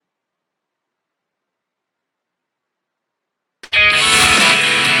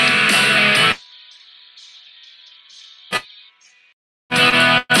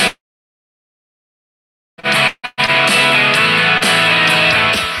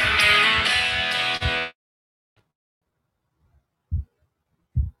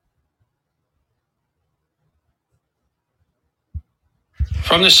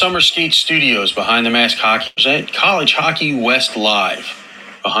From the Summer Skate Studios, Behind the Mask Hockey present College Hockey West Live.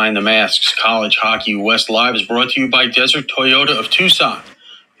 Behind the Masks, College Hockey West Live is brought to you by Desert Toyota of Tucson.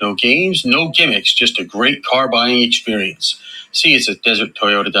 No games, no gimmicks, just a great car buying experience. See us at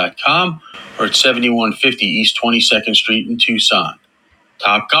deserttoyota.com or at 7150 East 22nd Street in Tucson.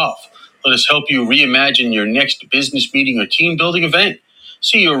 Top Golf. Let us help you reimagine your next business meeting or team building event.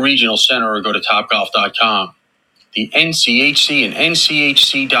 See your regional center or go to topgolf.com. The NCHC and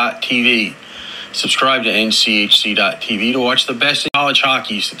NCHC.TV. Subscribe to NCHC.TV to watch the best in college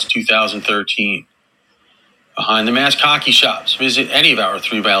hockey since 2013. Behind the Mask Hockey Shops. Visit any of our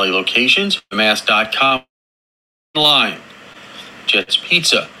Three Valley locations. Mask.com. Online. Jets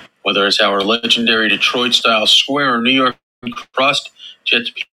Pizza. Whether it's our legendary Detroit-style square or New York crust,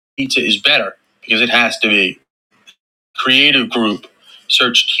 Jets Pizza is better because it has to be. Creative Group.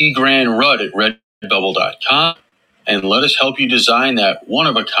 Search T Grand Rudd at redbubble.com. And let us help you design that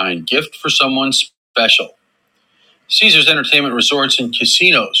one-of-a-kind gift for someone special. Caesars Entertainment Resorts and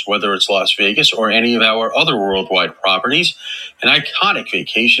Casinos, whether it's Las Vegas or any of our other worldwide properties, an iconic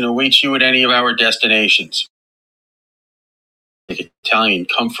vacation awaits you at any of our destinations. Italian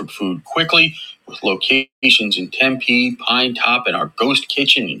comfort food quickly with locations in Tempe, Pine Top, and our ghost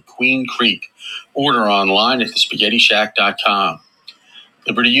kitchen in Queen Creek. Order online at thespaghettishack.com.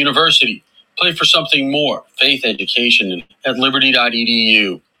 Liberty University. Play for something more. Faith education at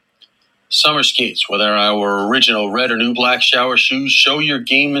liberty.edu. Summer Skates, whether our original red or new black shower shoes, show your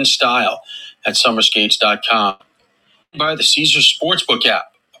game and style at summerskates.com. By the Caesars Sportsbook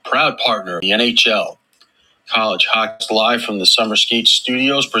app, a proud partner of the NHL. College Hockey live from the Summer Skates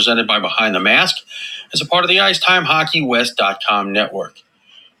Studios, presented by Behind the Mask, as a part of the IcetimeHockeyWest.com network.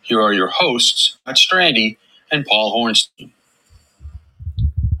 Here are your hosts, Matt Strandy and Paul Hornstein.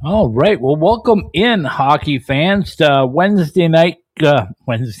 All right. Well, welcome in, hockey fans. Wednesday night. There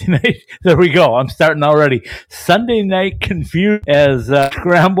we go. I'm starting already. Sunday night confusion as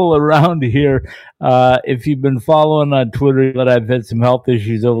scramble around here. If you've been following on Twitter, that I've had some health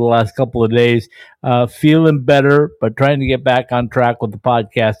issues over the last couple of days. Feeling better, but trying to get back on track with the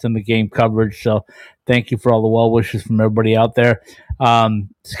podcast and the game coverage. So thank you for all the well wishes from everybody out there.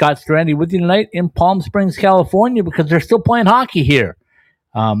 Scott Strandy with you tonight in Palm Springs, California, because they're still playing hockey here.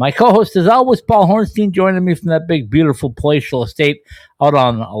 My co-host is always Paul Hornstein, joining me from that big, beautiful palatial estate out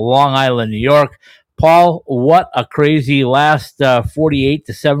on Long Island, New York. Paul, what a crazy last 48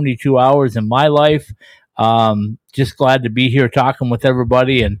 to 72 hours in my life. Just glad to be here talking with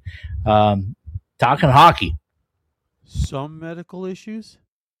everybody and talking hockey. Some medical issues?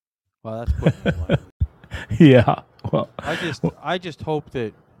 Well, that's putting it lightly. Yeah. Well, I just hope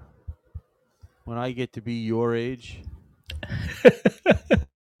that when I get to be your age.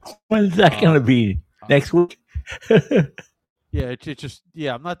 When's that going to be? Next week? Yeah, it's just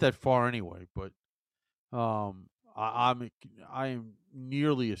I'm not that far anyway, but I am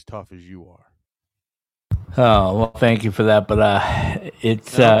nearly as tough as you are. Oh, well, thank you for that, but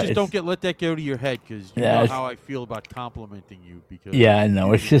don't let that go to your head, because you know how I feel about complimenting you. Because I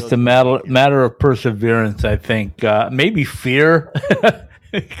know it's just a matter of perseverance. I think maybe fear.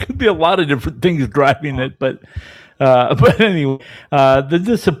 It could be a lot of different things driving it, but anyway, the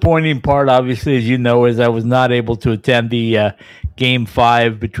disappointing part, obviously, as you know, is I was not able to attend the Game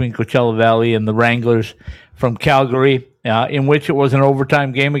 5 between Coachella Valley and the Wranglers from Calgary, in which it was an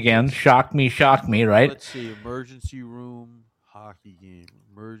overtime game again. Shock me, right? Let's see, emergency room hockey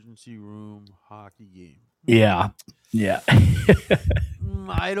game. Yeah.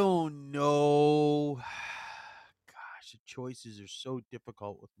 I don't know. Gosh, the choices are so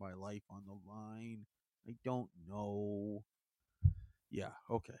difficult with my life on the line. I don't know. Yeah,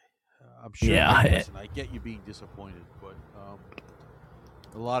 okay. I'm sure. Yeah. Listen, I get you being disappointed, but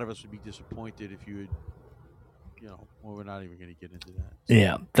a lot of us would be disappointed if you had, well, we're not even going to get into that. So.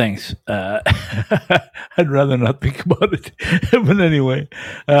 Yeah, thanks. I'd rather not think about it. But anyway,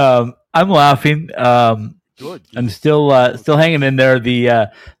 I'm laughing. Good. I'm still hanging in there. The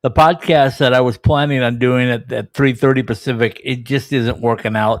podcast that I was planning on doing at 3:30 Pacific, it just isn't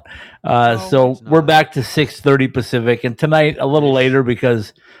working out. So we're back to 6:30 Pacific, and tonight a little later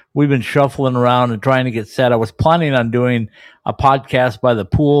because we've been shuffling around and trying to get set. I was planning on doing a podcast by the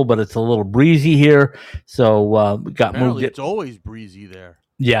pool, but it's a little breezy here, so we got moved. It's always breezy there.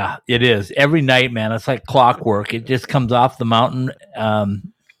 Yeah, it is every night, man. It's like clockwork. It just comes off the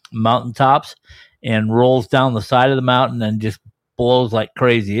mountaintops and rolls down the side of the mountain and just blows like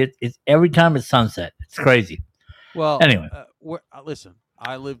crazy. It's every time it's sunset. It's crazy. Well, anyway, listen,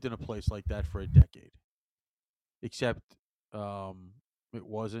 I lived in a place like that for a decade, except it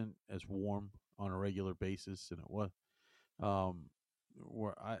wasn't as warm on a regular basis, and it was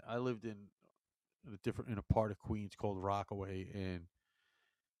where I lived in a part of Queens called Rockaway, and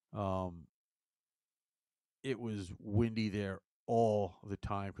um, it was windy there all the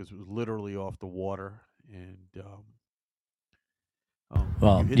time because it was literally off the water, and you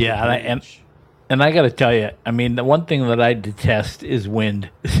Well, hit the yeah, bridge. and I got to tell you, I mean, the one thing that I detest is wind.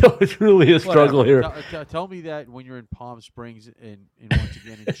 So it's really a struggle Whatever. here. Tell me that when you're in Palm Springs and once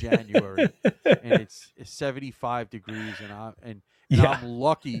again in January, and it's 75 degrees, and Yeah. I'm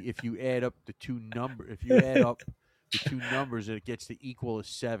lucky if you add up the if you add up the two numbers, it gets to equal a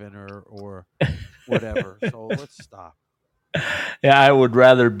 7 or whatever. So let's stop. Yeah, I would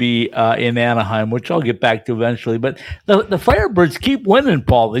rather be in Anaheim, which I'll get back to eventually. But the Firebirds keep winning,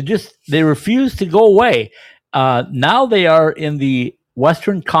 Paul. They refuse to go away. Now they are in the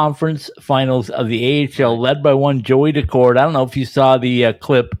Western Conference Finals of the AHL, Right. led by one Joey Decord. I don't know if you saw the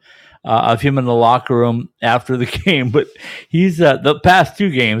clip of him in the locker room after the game, but he's the past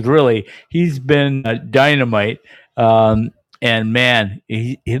two games really he's been dynamite. And man,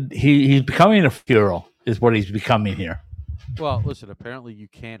 he's becoming a hero. Is what he's becoming here. Well, listen, apparently you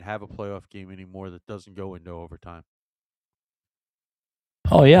can't have a playoff game anymore that doesn't go into overtime.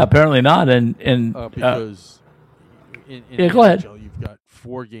 Oh yeah, apparently not. And Because in yeah, the go ahead. NHL, you've got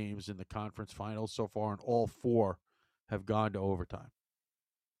 4 games in the conference finals so far, and all 4 have gone to overtime.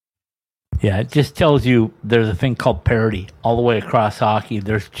 Yeah, it just tells you there's a thing called parity all the way across hockey.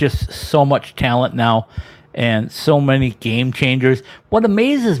 There's just so much talent now and so many game changers. What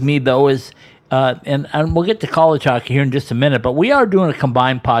amazes me, though, is, and we'll get to college hockey here in just a minute, but we are doing a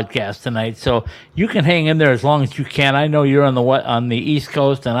combined podcast tonight, so you can hang in there as long as you can. I know you're on the East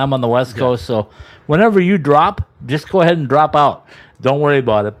Coast and I'm on the West Coast, so whenever you drop, just go ahead and drop out. Don't worry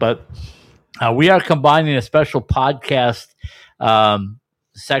about it. But we are combining a special podcast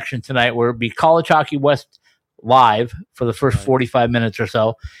section tonight where it'll be College Hockey West live for the first 45 minutes or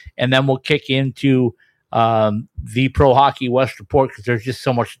so. And then we'll kick into the Pro Hockey West report because there's just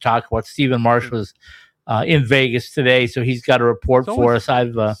so much to talk about. Stephen Marsh was in Vegas today, so he's got a report for us.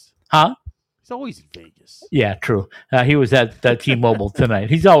 He's always in Vegas. Yeah, true. He was at T-Mobile tonight.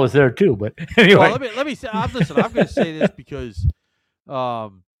 He's always there too. But anyway, well, let me say. Listen, I'm going to say this because,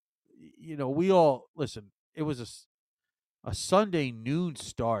 we all listen. It was a Sunday noon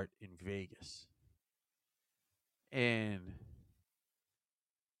start in Vegas, and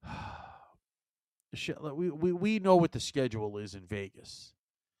we know what the schedule is in Vegas,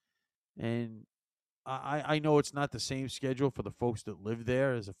 and I know it's not the same schedule for the folks that live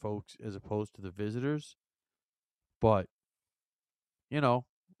there as opposed to the visitors, but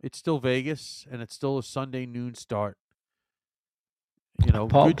it's still Vegas and it's still a Sunday noon start.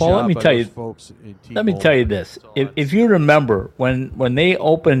 Paul, good job let me by tell those you. folks in T-Mobile. Let me tell you this: if you remember when they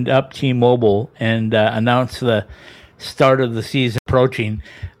opened up T-Mobile and announced the start of the season approaching,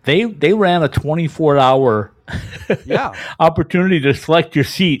 they ran a 24-hour opportunity to select your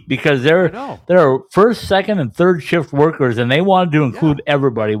seat because they're first, second, and third shift workers, and they wanted to include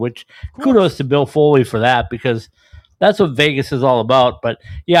everybody. Which kudos to Bill Foley for that because that's what Vegas is all about. But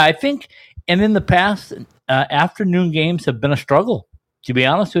yeah, I think, and in the past, afternoon games have been a struggle. To be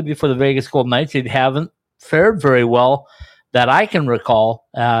honest with you, for the Vegas Golden Knights, they haven't fared very well that I can recall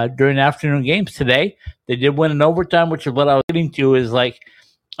during afternoon games. Today, they did win in overtime, which is what I was getting to. Is like,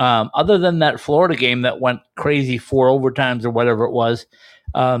 other than that Florida game that went crazy 4 overtimes or whatever it was,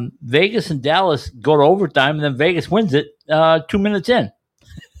 Vegas and Dallas go to overtime, and then Vegas wins it 2 minutes in.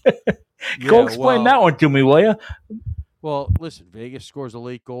 Go explain that one to me, will you? Well, listen, Vegas scores a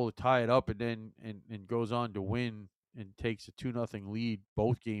late goal to tie it up, and then and goes on to win and takes a 2-0 lead.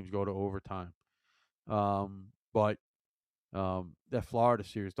 Both games go to overtime. But that Florida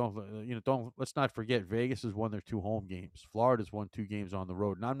series, let's not forget Vegas has won their 2 home games. Florida's won 2 games on the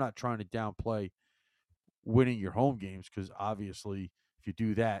road, and I'm not trying to downplay winning your home games because obviously if you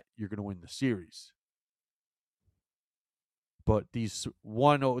do that, you're going to win the series. But these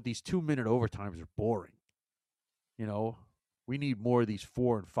 2-minute overtimes are boring. We need more of these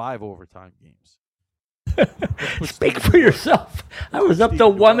 4 and 5 overtime games. Speak for yourself. I was up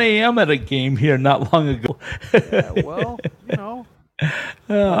till 1 a.m. at a game here not long ago. Well,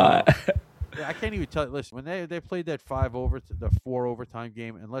 I can't even tell you. Listen, when they played that 4 overtime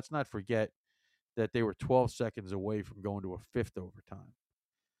game, and let's not forget that they were 12 seconds away from going to a 5th overtime.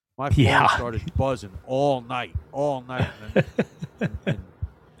 My phone started buzzing all night. And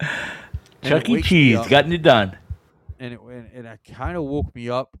Chuck E. Cheese gotten it done. And it kind of woke me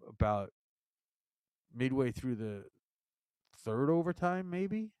up about midway through the 3rd overtime,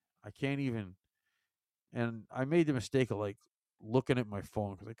 maybe. I can't even. And I made the mistake of looking at my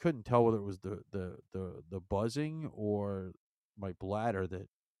phone because I couldn't tell whether it was the buzzing or my bladder that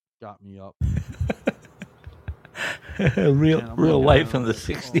got me up. real life in the like,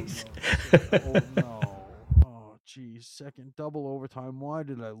 60s. Oh no! Oh geez, second double overtime. Why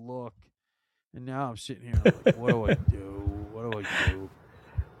did I look? And now I'm sitting here like, what do I do? What do I do?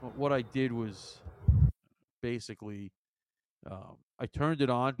 What I did was basically, I turned it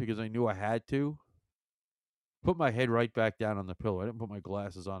on because I knew I had to. Put my head right back down on the pillow. I didn't put my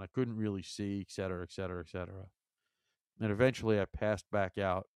glasses on. I couldn't really see, et cetera, et cetera, et cetera. And eventually I passed back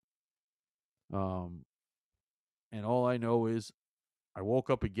out. And all I know is I woke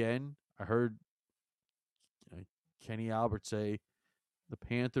up again. I heard Kenny Albert say, the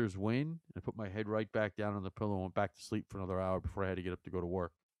Panthers win. I put my head right back down on the pillow and went back to sleep for another hour before I had to get up to go to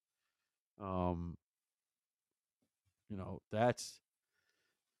work.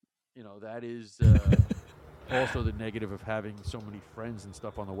 That is also the negative of having so many friends and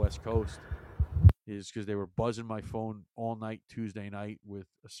stuff on the West Coast, is because they were buzzing my phone all night Tuesday night with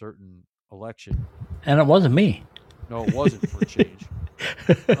a certain election. And it wasn't me. No, it wasn't, for a change.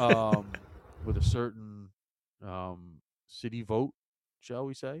 With a certain city vote, shall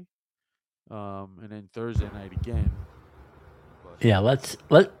we say? And then Thursday night again. But yeah, let's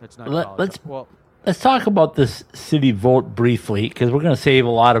talk about this city vote briefly, because we're going to save a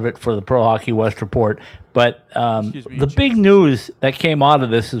lot of it for the Pro Hockey West report. But the big news that came out of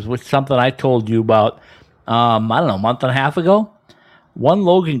this is something I told you about, I don't know, a month and a half ago. One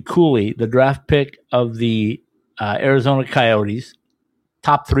Logan Cooley, the draft pick of the Arizona Coyotes,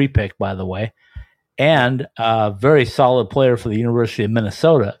 top 3 pick, by the way, and a very solid player for the University of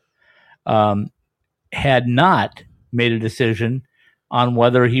Minnesota, had not made a decision on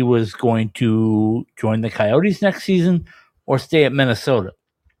whether he was going to join the Coyotes next season or stay at Minnesota.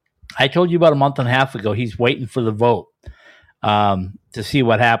 I told you about a month and a half ago, he's waiting for the vote to see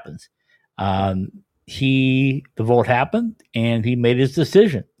what happens. The vote happened, and he made his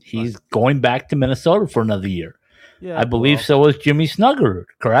decision. He's going back to Minnesota for another year. Yeah, I believe so is Jimmy Snuggerud,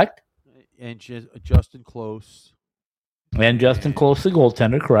 correct? And Justin Close. And Justin Close, the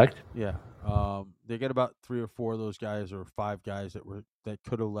goaltender, correct? Yeah. They get about 3 or 4 of those guys, or 5 guys that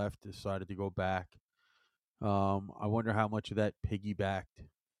could have left, decided to go back. I wonder how much of that piggybacked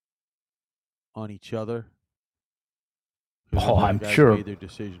on each other. Oh, I'm sure. Made their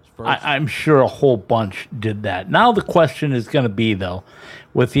decisions first. I'm sure a whole bunch did that. Now the question is going to be, though,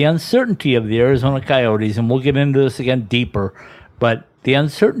 with the uncertainty of the Arizona Coyotes, and we'll get into this again deeper, but the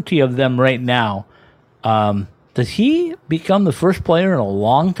uncertainty of them right now, does he become the first player in a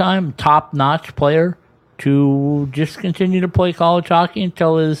long time, top-notch player, to just continue to play college hockey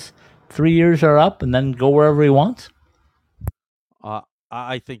until his 3 years are up and then go wherever he wants?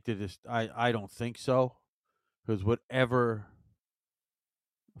 I think that I don't think so. Because whatever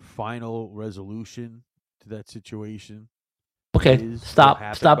final resolution to that situation. Okay, stop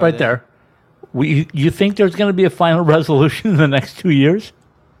right there. You think there's going to be a final resolution in the next 2 years?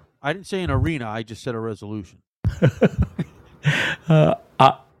 I didn't say an arena. I just said a resolution. Because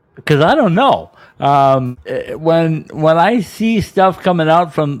I don't know. When I see stuff coming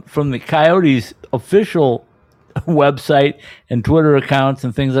out from the Coyotes official website and Twitter accounts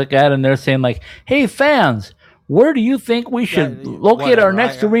and things like that, and they're saying like, "Hey, fans, where do you think we should locate our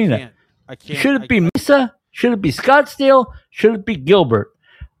next arena? Should it be Mesa? Should it be Scottsdale? Should it be Gilbert?"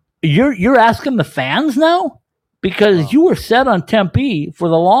 You're asking the fans now, because you were set on Tempe for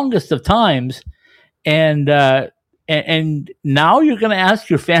the longest of times, and now you're going to ask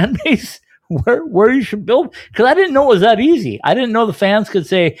your fan base where you should build? Because I didn't know it was that easy. I didn't know the fans could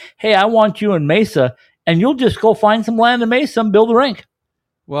say, "Hey, I want you in Mesa," and you'll just go find some land in Mesa and build a rink.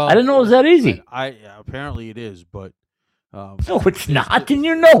 Well, I didn't know it was that easy. I apparently it is, but no, it's not, and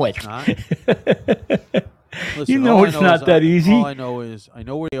you know it. It's not. Listen, you know it's not that easy. All I know is I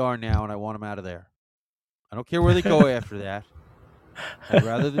know where they are now, and I want them out of there. I don't care where they go after that. I'd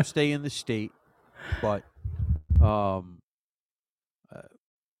rather them stay in the state, but I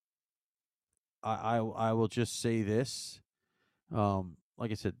will just say this.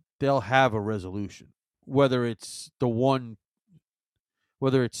 Like I said, they'll have a resolution. Whether it's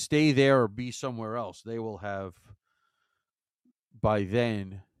stay there or be somewhere else, they will have by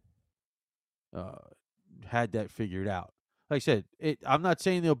then had that figured out. Like I said, I'm not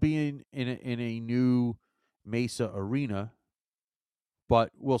saying they'll be in a new Mesa arena,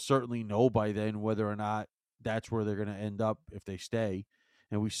 but we'll certainly know by then whether or not that's where they're going to end up if they stay.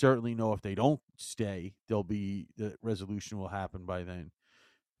 And we certainly know if they don't stay, the resolution will happen by then.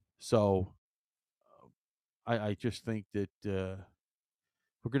 So I just think that we're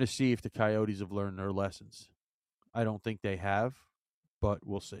going to see if the Coyotes have learned their lessons. I don't think they have, but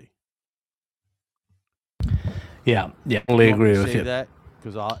we'll see. Yeah, totally You want me agree to with say you. that?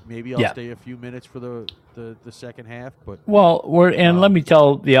 Because I'll Yeah. stay a few minutes for the second half, but Well, let um, me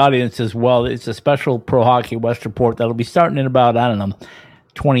tell the audience as well. It's a special Pro Hockey West report that'll be starting in about, I don't know,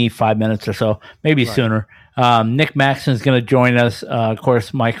 25 minutes or so, maybe right. sooner. Nick Maxon is going to join us. Of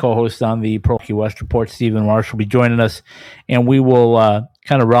course, my co-host on the Pro Hockey West report, Stephen Marsh, will be joining us, and we will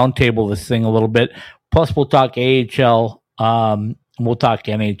kind of roundtable this thing a little bit. Plus, we'll talk AHL. We'll talk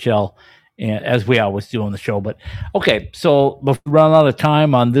NHL. As we always do on the show. But okay, so before we run out of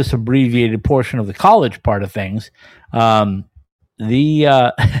time on this abbreviated portion of the college part of things, the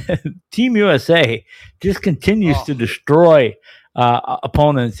Team USA just continues to destroy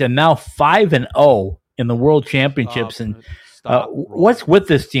opponents, and now 5-0 in the World Championships. And Stop. what's with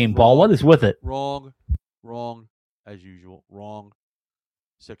this team, Paul? What is with it? Wrong, as usual. Wrong.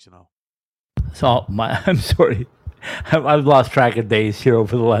 6-0. So I'm sorry. I've lost track of days here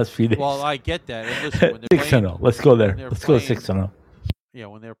over the last few days. Well, I get that. And listen, when 6-0. Let's go there. Let's go 6-0. Yeah,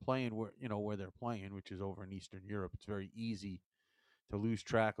 when they're playing where they're playing, which is over in Eastern Europe, it's very easy to lose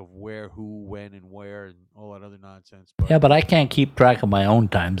track of where, who, when, and where, and all that other nonsense. But, yeah, but I can't keep track of my own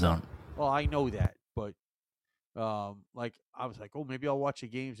time zone. Well, I know that, but like I was like, oh, maybe I'll watch the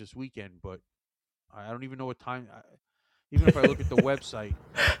games this weekend, but I don't even know what time. Even if I look at the website,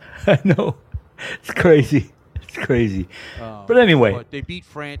 I know it's crazy. It's crazy. But anyway, but they beat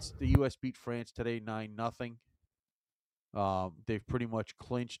France. The U.S. beat France today 9-0. They've pretty much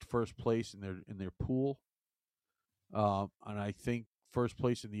clinched first place in their pool, and I think first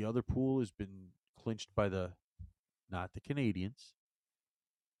place in the other pool has been clinched by not the Canadians,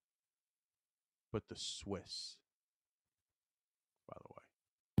 but the Swiss. By the way.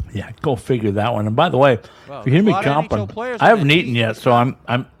 Yeah, go figure that one. And by the way, well, if you hear me chomping, I haven't eaten yet, so I'm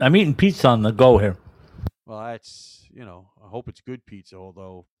eating pizza on the go here. Well, that's I hope it's good pizza,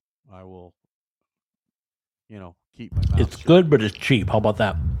 although I will keep my mouth It's shut. good, but it's cheap. How about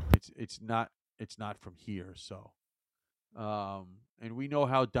that? It's not from here, so and we know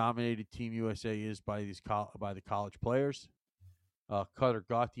how dominated Team USA is by by the college players. Cutter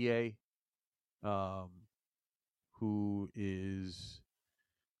Gauthier, who is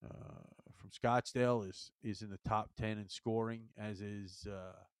from Scottsdale, is in the top 10 in scoring, as is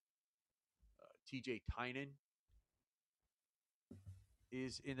TJ Tynan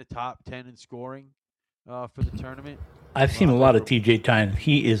is in the top 10 in scoring for the tournament. I've seen a lot of TJ Tynan.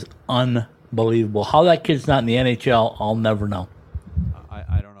 He is unbelievable. How that kid's not in the NHL, I'll never know.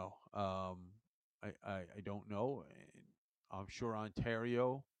 I don't know. I don't know. I'm sure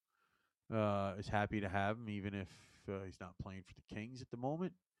Ontario is happy to have him, even if he's not playing for the Kings at the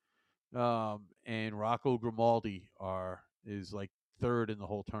moment. And Rocco Grimaldi is like third in the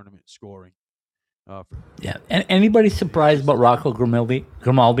whole tournament scoring. Yeah. And anybody surprised about Rocco Grimaldi?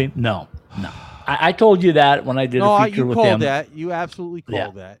 No. I told you that when I did a feature with him. You called that. You absolutely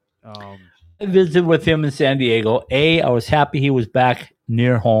called that. I visited with him in San Diego. I was happy he was back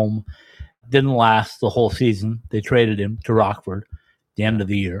near home. Didn't last the whole season. They traded him to Rockford at the end of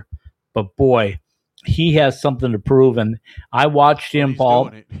the year. But boy, he has something to prove. And I watched him,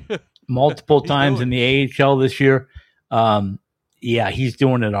 Paul, multiple times in the AHL this year. Yeah, he's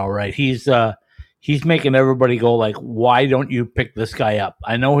doing it all right. He's making everybody go like, why don't you pick this guy up?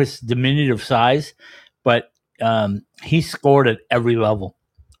 I know his diminutive size, but he scored at every level.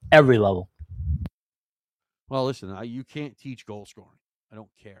 Every level. Well, listen, you can't teach goal scoring. I don't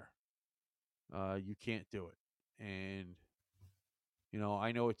care. You can't do it. And,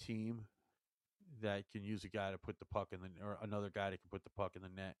 I know a team that can use a guy to put the puck or another guy that can put the puck in the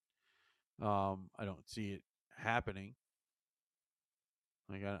net. I don't see it happening.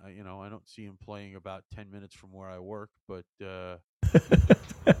 Like, I don't see him playing about 10 minutes from where I work, but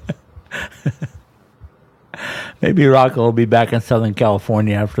maybe Rocco will be back in Southern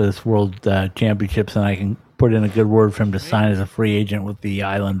California after this World Championships, and I can put in a good word for him to sign as a free agent with the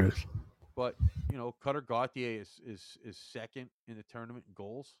Islanders. But Cutter Gauthier is second in the tournament in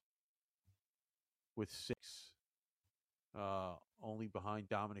goals with 6, only behind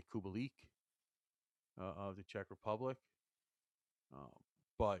Dominik Kubalik of the Czech Republic.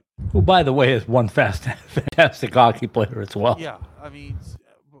 But who, by the way, is one fantastic hockey player as well. Yeah, I mean,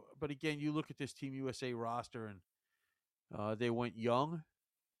 but again, you look at this Team USA roster, and they went young,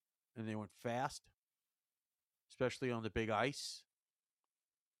 and they went fast, especially on the big ice.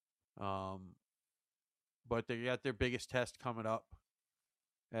 But they got their biggest test coming up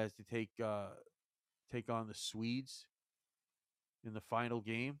as they take on the Swedes in the final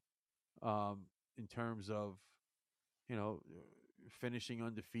game. In terms of finishing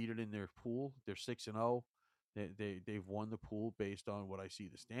undefeated in their pool, they're 6-0. They've won the pool based on what I see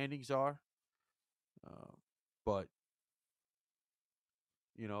the standings are. but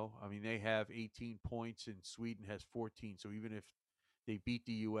I mean, they have 18 points and Sweden has 14. So even if they beat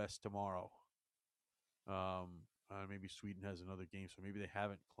the U.S. tomorrow, maybe Sweden has another game, so maybe they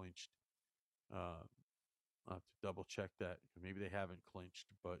haven't clinched. I'll have to double check that. Maybe they haven't clinched,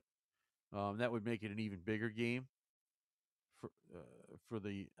 but that would make it an even bigger game for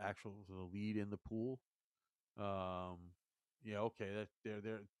the lead in the pool. Yeah, okay. That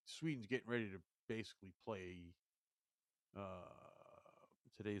they're Sweden's getting ready to basically play.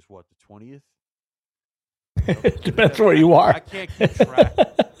 Today's what, the 20th? That's where you are. I can't keep track.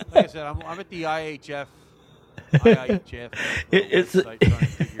 Like I said, I'm at the IHF. It's trying to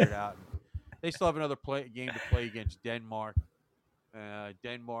figure it out. They still have another game to play against Denmark.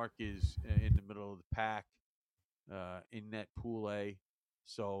 Denmark is in the middle of the pack in that Pool A,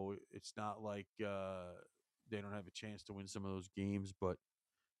 so it's not like they don't have a chance to win some of those games. But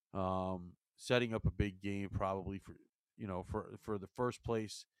setting up a big game probably for the first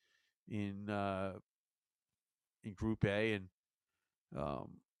place in Group A, and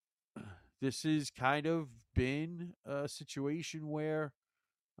this has kind of been a situation where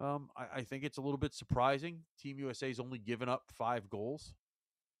I think it's a little bit surprising. Team USA's only given up 5 goals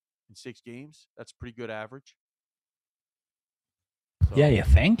in 6 games. That's a pretty good average. So, yeah, you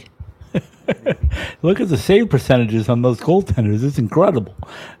think? Look at the save percentages on those goaltenders. It's incredible.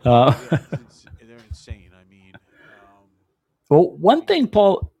 They're insane. I mean, well, one thing,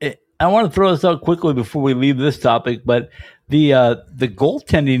 Paul, I want to throw this out quickly before we leave this topic, but the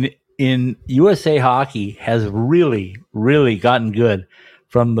goaltending in USA hockey has really, really gotten good.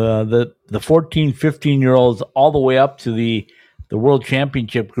 From the 14, 15-year-olds all the way up to the World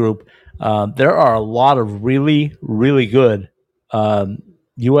Championship group, there are a lot of really, really good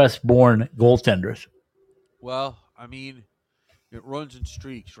U.S.-born goaltenders. Well, I mean, it runs in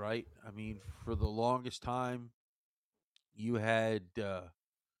streaks, right? I mean, for the longest time, you had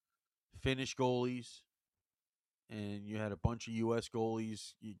Finnish goalies, and you had a bunch of U.S.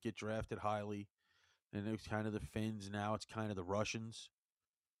 goalies. You get drafted highly, and it was kind of the Finns. Now it's kind of the Russians.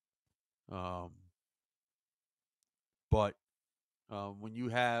 But when you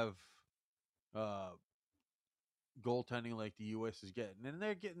have goaltending like the U.S. is getting, and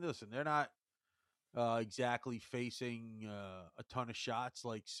they're getting this, and they're not exactly facing a ton of shots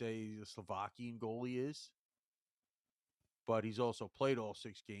like, say, the Slovakian goalie is. But he's also played all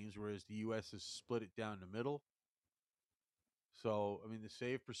 6 games, whereas the U.S. has split it down the middle. So, I mean, the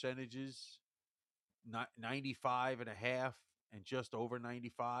save percentages, 95.5 and just over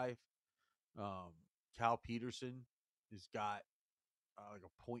 95. Cal Peterson has got like a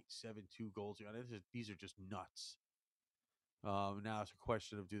 .72 goals. These are just nuts. Now it's a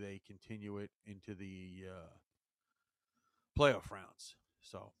question of, do they continue it into the playoff rounds?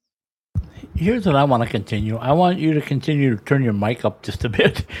 So here's what I want to continue. I want you to continue to turn your mic up just a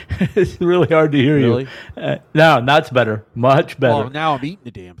bit. It's really hard to hear you. No, that's better. Much better. Well, now I'm eating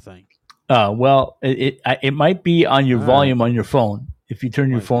the damn thing. Well, it might be on your volume on your phone. If you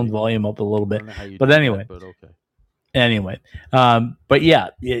turn your phone volume up a little bit. But anyway. But okay. Anyway, but yeah,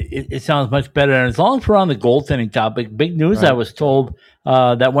 it sounds much better. And as long as we're on the goaltending topic, big news, right. I was told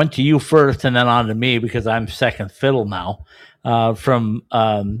that went to you first and then on to me because I'm second fiddle now, from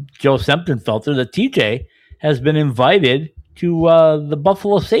Joe Semptenfelter, that TJ has been invited to the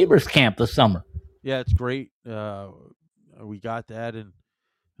Buffalo Sabres camp this summer. Yeah, it's great. We got that, and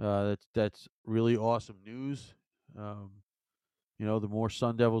that's really awesome news. The more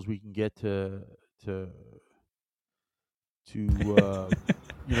Sun Devils we can get to these. Where'd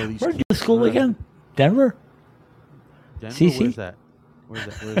you go to school again? Denver? CC? Where's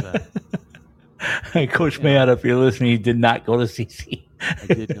that? Coach Mayotte, if you're listening, he did not go to CC. I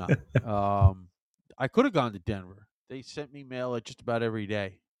did not. I could have gone to Denver. They sent me mail just about every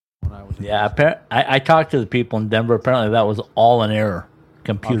day when I was in I talked to the people in Denver. Apparently that was all an error.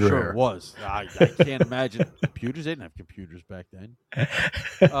 Computer error. It was. I can't imagine computers. They didn't have computers back then.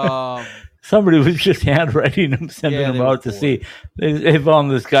 Somebody was just handwriting them, sending them out to see. They found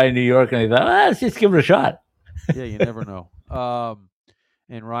this guy in New York, and they thought, let's just give it a shot. Yeah, you never know.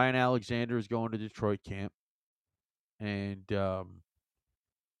 And Ryan Alexander is going to Detroit camp, and so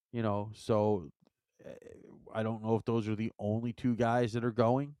I don't know if those are the only 2 guys that are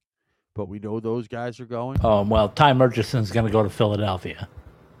going. But we know those guys are going. Well, Ty Murchison's going to go to Philadelphia.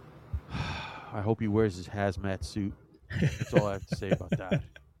 I hope he wears his hazmat suit. That's all I have to say about that.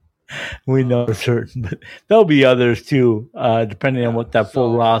 We know for certain, but there'll be others too, depending on what that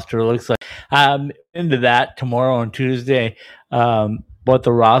full roster looks like. Into that tomorrow and Tuesday, what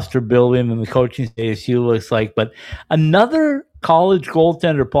the roster building and the coaching ASU looks like. But another college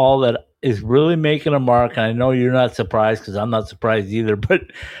goaltender, Paul, that is really making a mark, and I know you're not surprised because I'm not surprised either. But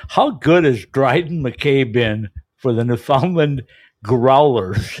how good has Dryden McKay been for the Newfoundland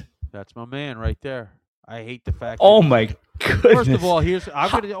Growlers? That's my man right there. I hate the fact. Oh my goodness! First of all,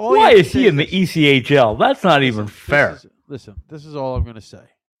 why is he in the ECHL? That's not even fair. Listen, this is all I'm going to say.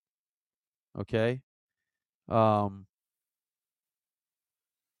 Okay. My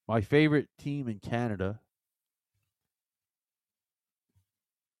favorite team in Canada.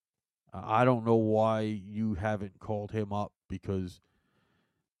 I don't know why you haven't called him up, because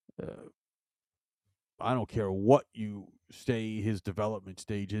I don't care what you say his development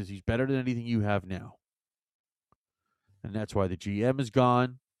stage is. He's better than anything you have now. And that's why the GM is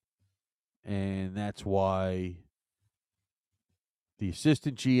gone. And that's why the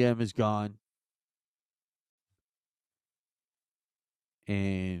assistant GM is gone.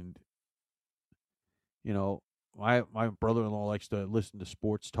 And, you know, my brother-in-law likes to listen to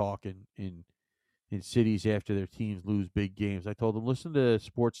sports talk in cities after their teams lose big games. I told him, listen to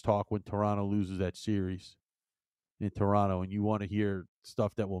sports talk when Toronto loses that series in Toronto, and you want to hear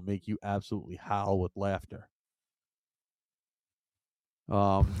stuff that will make you absolutely howl with laughter.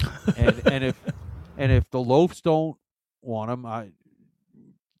 And if the Loafs don't want him,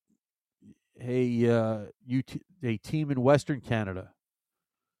 a team in Western Canada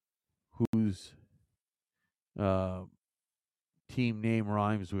whose team name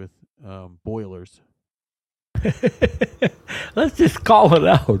rhymes with Boilers. Let's just call it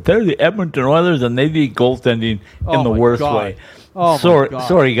out. They're the Edmonton Oilers, and they need goaltending in the worst way.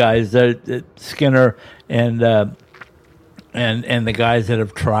 Sorry, guys. Skinner and the guys that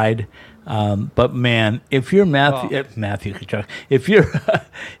have tried. But man, if you're Matthew Tkachuk, if you're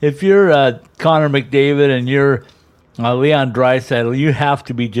Connor McDavid and you're Leon Draisaitl, you have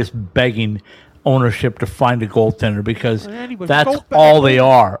to be just begging ownership to find a goaltender, because that's all they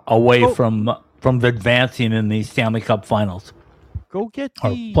are away from advancing in the Stanley Cup Finals. Go get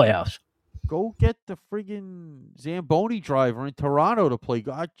the playoffs. Go get the friggin' Zamboni driver in Toronto to play.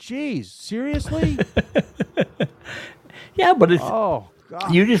 God, jeez, seriously? Yeah, but it's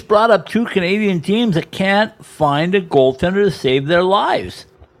you just brought up two Canadian teams that can't find a goaltender to save their lives.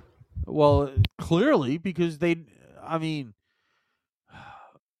 Well, clearly, because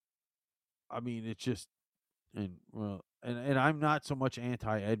it's just, and I'm not so much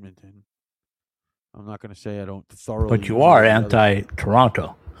anti-Edmonton. I'm not going to say I don't thoroughly. But you are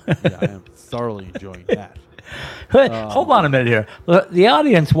anti-Toronto. Yeah, I am thoroughly enjoying that. Hold on a minute here. The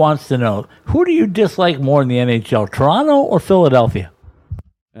audience wants to know, who do you dislike more in the NHL, Toronto or Philadelphia?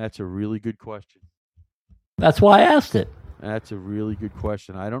 That's a really good question. That's why I asked it. That's a really good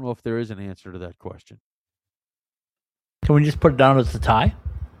question. I don't know if there is an answer to that question. Can we just put it down as a tie?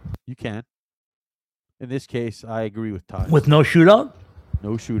 You can. In this case, I agree with tie. With no shootout?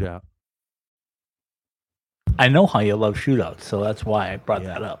 No shootout. I know how you love shootouts, so that's why I brought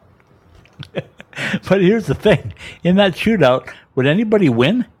that up. But here's the thing. In that shootout, would anybody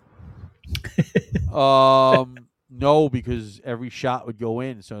win? No, because every shot would go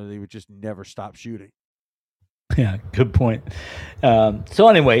in, so they would just never stop shooting. Yeah, good point. So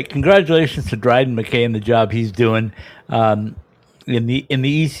anyway, congratulations to Dryden McKay and the job he's doing in the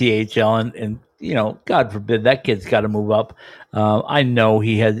ECHL, and you know, God forbid that kid's got to move up. I know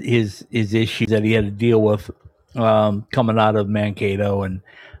he has his issues that he had to deal with coming out of Mankato, and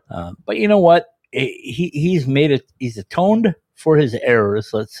but you know what? He's atoned for his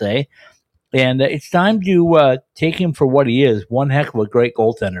errors, let's say, and it's time to take him for what he is, one heck of a great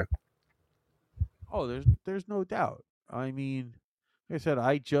goaltender. Oh, there's no doubt. I mean, like I said,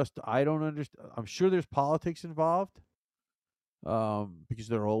 I don't understand. I'm sure there's politics involved, because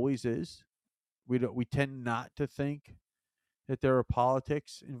there always is. We tend not to think that there are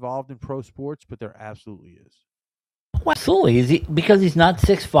politics involved in pro sports, but there absolutely is. Well, absolutely. Is he because he's not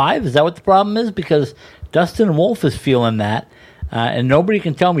 6'5"? Is that what the problem is? Because Dustin Wolf is feeling that, and nobody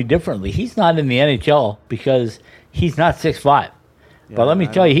can tell me differently. He's not in the NHL because he's not 6'5". Yeah, but let me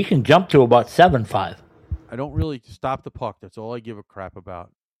tell you, he can jump to about 7'5". I don't really stop the puck. That's all I give a crap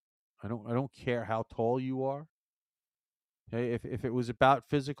about. I don't care how tall you are. Okay, if it was about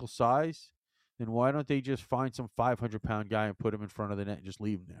physical size, then why don't they just find some 500-pound guy and put him in front of the net and just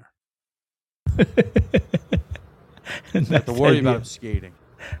leave him there? Not to worry about him skating.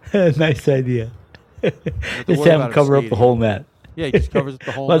 Nice idea. Just have him cover up the whole net. Yeah, he just covers up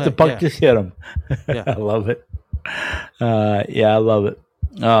the whole net. Let the puck just hit him. Yeah. I love it. I love it.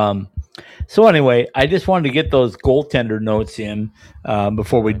 So anyway, I just wanted to get those goaltender notes in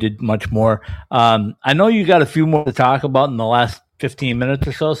before we did much more. I know you got a few more to talk about in the last 15 minutes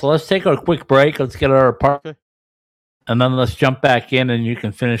or so let's take our quick break. Let's get our part, and then let's jump back in, and you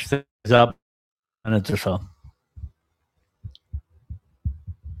can finish up minutes or so.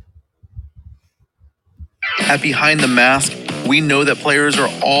 At Behind the Mask, we know that players are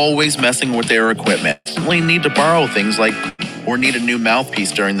always messing with their equipment. They need to borrow things like or need a new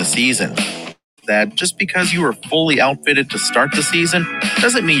mouthpiece during the season. That just because you are fully outfitted to start the season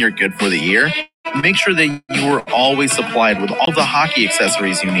doesn't mean you're good for the year. Make sure that you are always supplied with all the hockey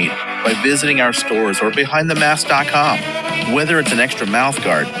accessories you need by visiting our stores or behindthemask.com. Whether it's an extra mouth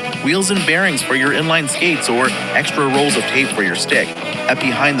guard, wheels and bearings for your inline skates, or extra rolls of tape for your stick, at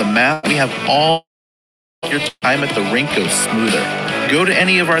Behind the Mask, we have all your time at the rink goes smoother. Go to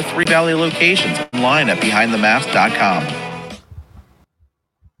any of our 3 Valley locations online at behindthemask.com.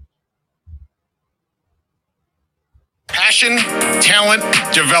 Passion, talent,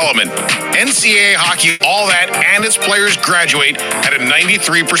 development. NCAA hockey, all that, and its players graduate at a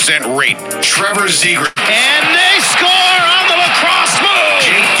 93% rate. Trevor Zegras. And they score on the lacrosse move!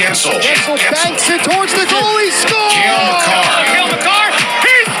 Jake Gensel. Gensel banks it towards the goal. He scores! Cale Makar.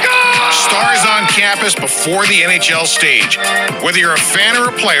 He scores! Stars on campus before the NHL stage. Whether you're a fan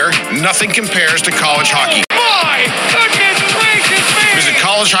or a player, nothing compares to college hockey. My goodness gracious me! Visit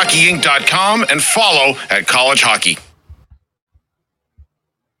collegehockeyinc.com and follow at College Hockey.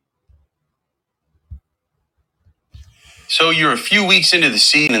 So you're a few weeks into the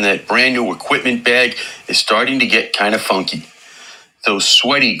season and that brand new equipment bag is starting to get kind of funky. Those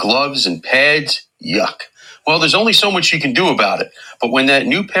sweaty gloves and pads, yuck. Well, there's only so much you can do about it. But when that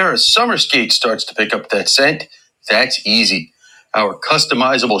new pair of summer skates starts to pick up that scent, that's easy. Our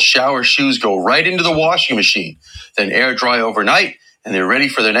customizable shower shoes go right into the washing machine, then air dry overnight, and they're ready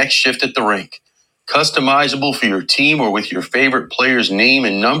for their next shift at the rink. Customizable for your team or with your favorite player's name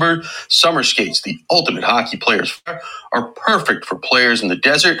and number, summer skates, the ultimate hockey player's wear, are perfect for players in the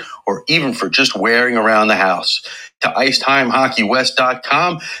desert or even for just wearing around the house. To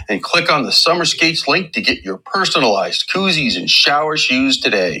IceTimeHockeyWest.com and click on the summer skates link to get your personalized koozies and shower shoes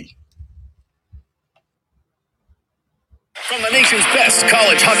today. From the nation's best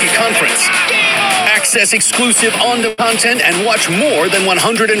college hockey conference. Access exclusive on-demand content and watch more than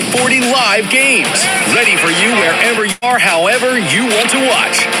 140 live games. Ready for you wherever you are, however you want to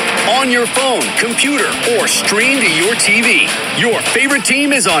watch. On your phone, computer, or stream to your TV. Your favorite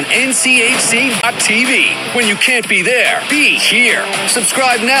team is on NCHC.TV. When you can't be there, be here.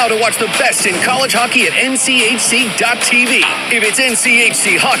 Subscribe now to watch the best in college hockey at NCHC.TV. If it's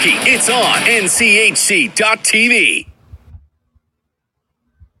NCHC hockey, it's on NCHC.TV.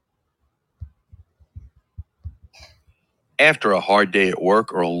 After a hard day at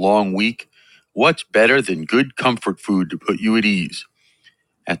work or a long week, what's better than good comfort food to put you at ease?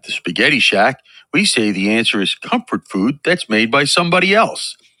 At the Spaghetti Shack, we say the answer is comfort food that's made by somebody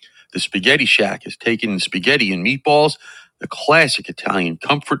else. The Spaghetti Shack has taken spaghetti and meatballs, the classic Italian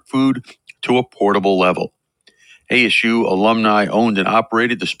comfort food, to a portable level. ASU alumni owned and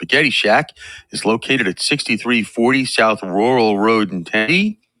operated, the Spaghetti Shack is located at 6340 South Rural Road in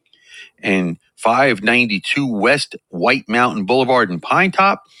Tennessee and 592 West White Mountain Boulevard in Pine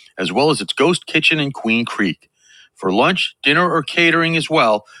Top, as well as its ghost kitchen in Queen Creek. For lunch, dinner, or catering as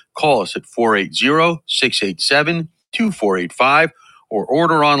well, call us at 480-687-2485 or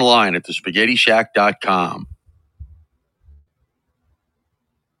order online at thespaghettishack.com.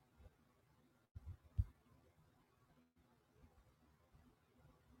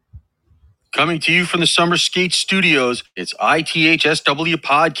 Coming to you from the Summer Skate Studios, it's ITHSW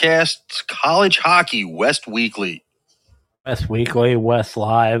Podcast's College Hockey West Weekly. West Weekly, West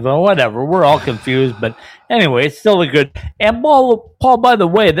Live, or whatever. We're all confused, but anyway, it's still a good. And Paul, by the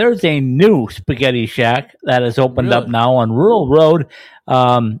way, there's a new Spaghetti Shack that has opened up now on Rural Road,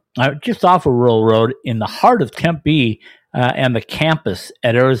 just off of Rural Road in the heart of Tempe. And the campus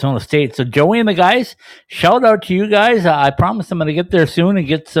at Arizona State. So Joey and the guys, shout out to you guys. I promise I'm going to get there soon and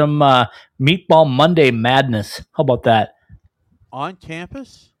get some Meatball Monday madness. How about that? On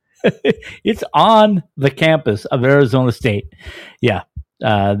campus? It's on the campus of Arizona State. Yeah.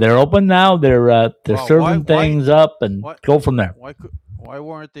 They're open now. They're serving things up and go from there. Why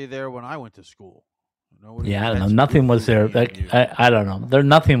weren't they there when I went to school? Yeah, I don't know. Nothing was there. I don't know.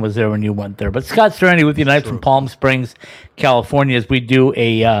 Nothing was there when you went there. But Scott Strandy with you tonight from Palm Springs, California, as we do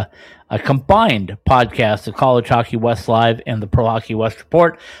a combined podcast of College Hockey West Live and the Pro Hockey West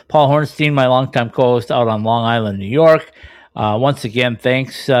Report. Paul Hornstein, my longtime co-host out on Long Island, New York. Once again,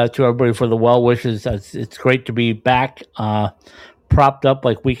 thanks to everybody for the well wishes. It's great to be back, propped up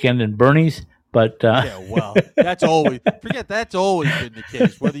like Weekend and Bernie's. But yeah, well, that's always been the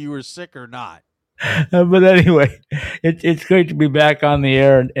case, whether you were sick or not. But anyway, it's great to be back on the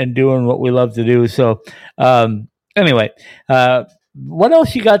air and doing what we love to do. So anyway, what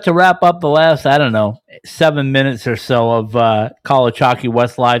else you got to wrap up the last, I don't know, 7 minutes or so of College Hockey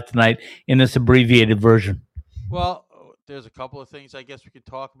West Live tonight in this abbreviated version? Well, there's a couple of things I guess we could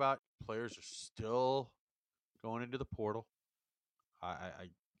talk about. Players are still going into the portal. I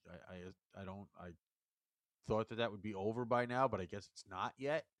thought that would be over by now, but I guess it's not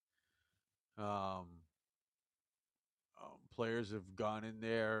yet. Players have gone in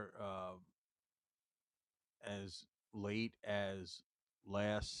there as late as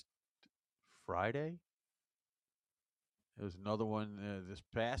last Friday. There was another one this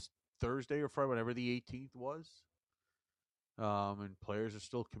past Thursday or Friday, whatever the 18th was. And players are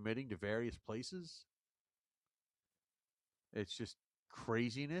still committing to various places. It's just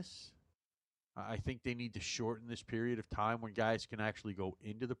craziness. I think they need to shorten this period of time when guys can actually go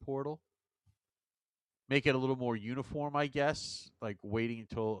into the portal. Make it a little more uniform, I guess, like waiting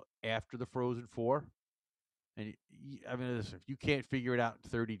until after the Frozen Four. And I mean, listen, if you can't figure it out in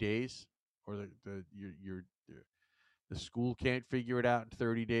 30 days, or the school can't figure it out in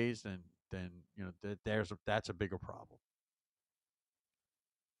 30 days, then you know that's a bigger problem.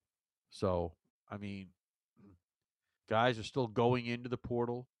 So, I mean, guys are still going into the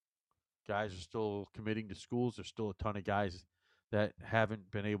portal. Guys are still committing to schools. There's still a ton of guys that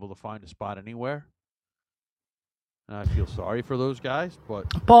haven't been able to find a spot anywhere. And I feel sorry for those guys, but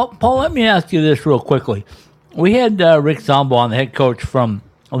Paul, let me ask you this real quickly. We had Rick Zombo on, the head coach from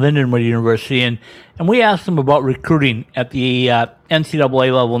Lindenwood University, and we asked him about recruiting at the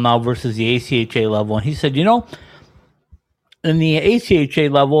NCAA level now versus the ACHA level. And he said, you know, in the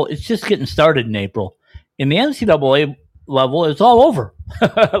ACHA level, it's just getting started in April. In the NCAA level, it's all over.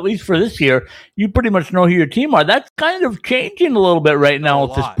 At least for this year, you pretty much know who your team are. That's kind of changing a little bit right now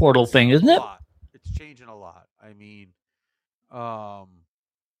with this portal thing, isn't it? It's changing a lot. I mean,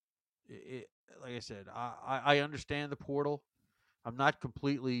 like I said, I understand the portal. I'm not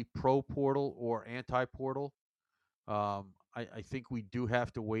completely pro portal or anti portal. I think we do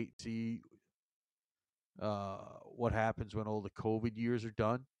have to wait to see what happens when all the COVID years are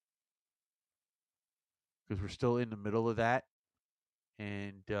done, because we're still in the middle of that,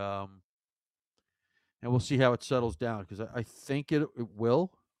 and we'll see how it settles down, because I think it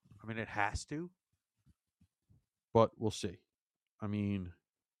will. I mean, it has to, but we'll see. I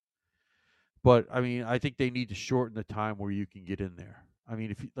think they need to shorten the time where you can get in there. I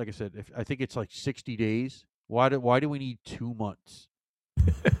mean, like I said, I think it's like 60 days. Why do we need 2 months?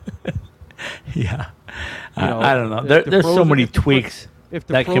 Yeah, I don't know. There's so many tweaks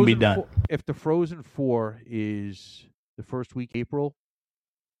that can be done. If the Frozen Four is the first week April,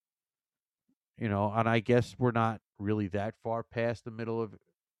 and I guess we're not really that far past the middle of it,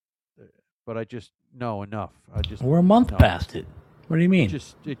 but I just know enough. We're a month past it. What do you mean?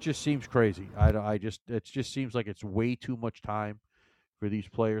 It just seems crazy. It just seems like it's way too much time for these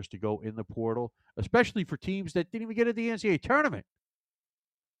players to go in the portal, especially for teams that didn't even get at the NCAA tournament.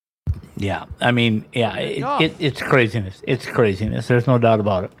 Yeah, I mean, yeah, it's craziness. It's craziness. There's no doubt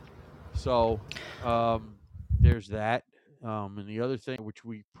about it. So, there's that. And the other thing, which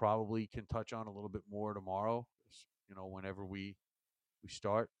we probably can touch on a little bit more tomorrow, whenever we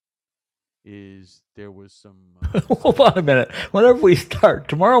start, is there was some. Hold on a minute. Whenever we start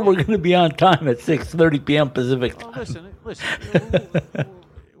tomorrow, we're going to be on time at 6:30 p.m. Pacific time. Listen.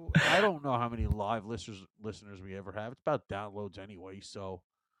 I don't know how many live listeners we ever have. It's about downloads anyway. So,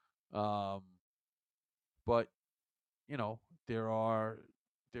 but there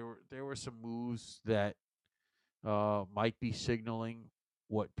were some moves that might be signaling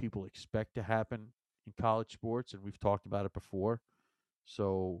what people expect to happen in college sports, and we've talked about it before.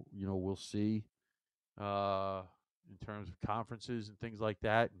 So, we'll see in terms of conferences and things like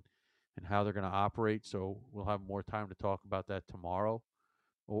that, and how they're going to operate. So we'll have more time to talk about that tomorrow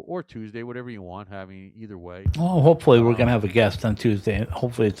or Tuesday, whatever you want. I mean, either way. Well, hopefully we're going to have a guest on Tuesday.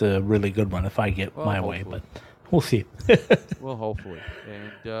 Hopefully it's a really good one if I get my way, but we'll see. Well, hopefully.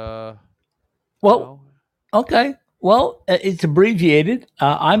 And, okay. Well, it's abbreviated.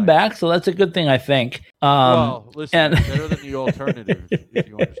 I'm back, so that's a good thing, I think. Listen, better than the alternative, if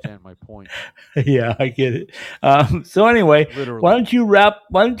you understand my point. Yeah, I get it. So anyway, Literally. why don't you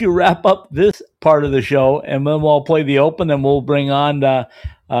wrap up this part of the show, and then we'll play the open, and we'll bring on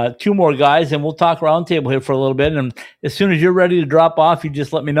two more guys, and we'll talk roundtable here for a little bit. And as soon as you're ready to drop off, you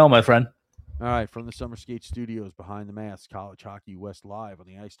just let me know, my friend. All right, from the Summer Skate Studios, Behind the Mask, College Hockey West Live on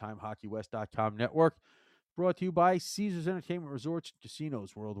the IcetimeHockeyWest.com network. Brought to you by Caesars Entertainment Resorts and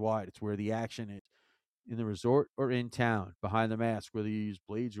Casinos worldwide. It's where the action is, in the resort or in town. Behind the Mask, whether you use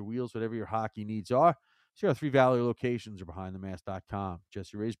blades or wheels, whatever your hockey needs are. See our 3 Valley locations or BehindTheMask.com.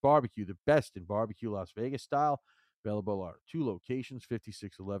 Jesse Ray's Barbecue, the best in barbecue Las Vegas style. Available are 2 locations,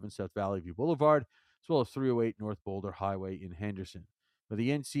 5611 South Valley View Boulevard, as well as 308 North Boulder Highway in Henderson. For the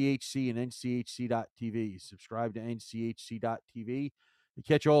NCHC and NCHC.TV, subscribe to NCHC.TV to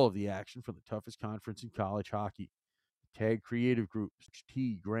catch all of the action from the toughest conference in college hockey. Tag Creative Group,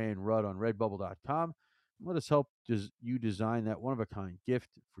 T. Grand Rudd on Redbubble.com. Let us help you design that one-of-a-kind gift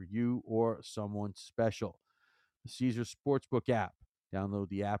for you or someone special. The Caesars Sportsbook app. Download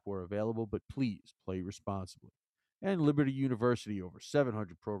the app where available, but please play responsibly. And Liberty University, over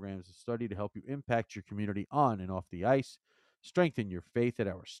 700 programs of study to help you impact your community on and off the ice. Strengthen your faith at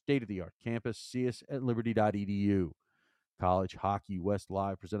our state-of-the-art campus. See us at liberty.edu. College Hockey West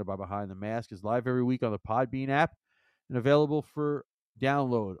Live, presented by Behind the Mask, is live every week on the Podbean app and available for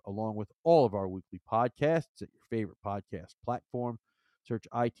download along with all of our weekly podcasts at your favorite podcast platform. Search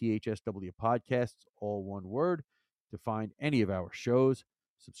ITHSW Podcasts, all one word, to find any of our shows.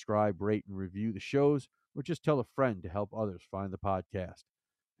 Subscribe, rate, and review the shows, or just tell a friend to help others find the podcast.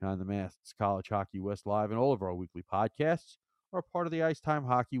 Behind the Masks, College Hockey West Live, and all of our weekly podcasts are part of the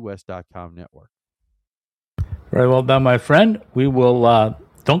IceTimeHockeyWest.com network. Very well done, my friend. We will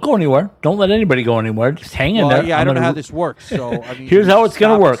don't go anywhere. Don't let anybody go anywhere. Just hang in there. Yeah, I don't know how this works. So I mean, here's how it's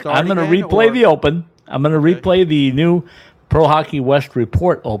going to work. I'm going to replay the Open. I'm going to replay the new Pro Hockey West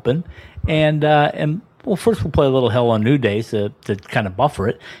Report Open, and well, first we'll play a little Hell on New Days to kind of buffer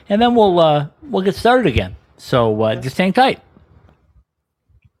it, and then we'll get started again. So just hang tight.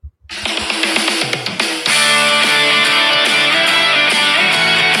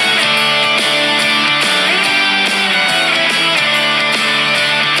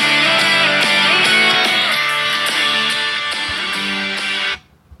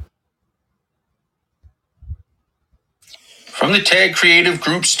 From the Tag Creative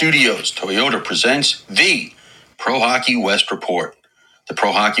Group Studios, Toyota presents the Pro Hockey West Report. The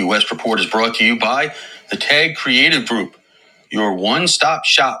Pro Hockey West Report is brought to you by the Tag Creative Group, your one-stop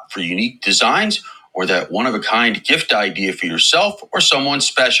shop for unique designs or that one-of-a-kind gift idea for yourself or someone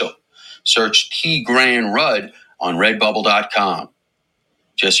special. Search T. Grand Rudd on Redbubble.com.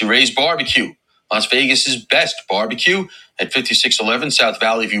 Jesse Ray's Barbecue, Las Vegas's best barbecue at 5611 South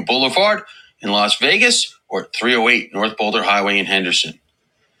Valley View Boulevard in Las Vegas, or 308 North Boulder Highway in Henderson.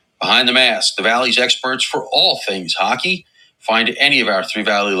 Behind the Mask, the Valley's experts for all things hockey. Find any of our Three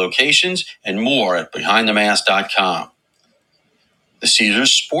Valley locations and more at BehindTheMask.com. The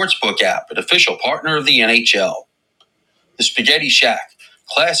Caesars Sportsbook app, an official partner of the NHL. The Spaghetti Shack,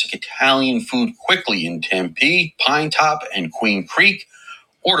 classic Italian food quickly in Tempe, Pine Top, and Queen Creek.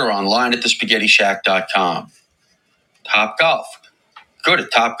 Order online at thespaghettishack.com. Top Golf. Go to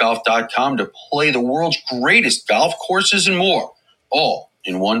topgolf.com to play the world's greatest golf courses and more, all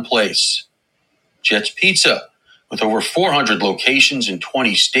in one place. Jets Pizza, with over 400 locations in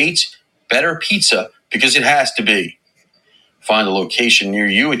 20 states, better pizza because it has to be. Find a location near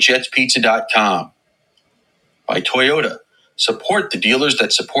you at jetspizza.com. By Toyota, support the dealers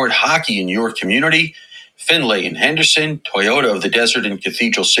that support hockey in your community. Finlay in Henderson, Toyota of the Desert in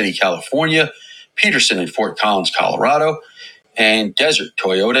Cathedral City, California, Peterson in Fort Collins, Colorado, and Desert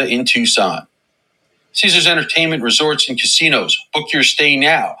Toyota in Tucson. Caesars Entertainment Resorts and Casinos. Book your stay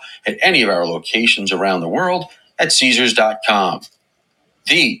now at any of our locations around the world at Caesars.com.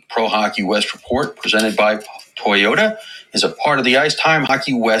 The Pro Hockey West Report, presented by Toyota, is a part of the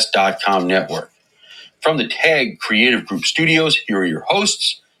IceTimeHockeyWest.com network. From the Tag Creative Group Studios, here are your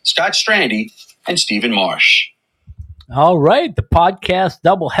hosts, Scott Strandy and Stephen Marsh. All right, the podcast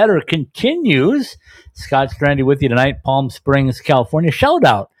doubleheader continues. Scott Strandy with you tonight, Palm Springs, California. Shout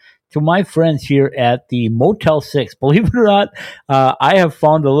out to my friends here at the Motel 6. Believe it or not, I have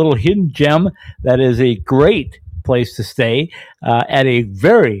found a little hidden gem that is a great place to stay at a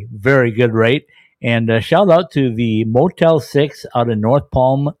very, very good rate. And shout out to the Motel 6 out in North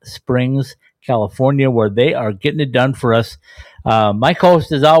Palm Springs, California, where they are getting it done for us. My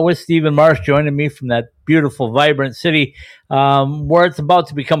co-host, as always, Stephen Marsh, joining me from that beautiful, vibrant city where it's about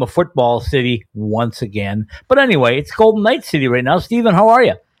to become a football city once again. But anyway, it's Golden Knights City right now. Stephen, how are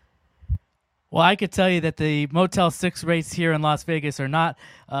you? Well, I could tell you that the Motel 6 rates here in Las Vegas are not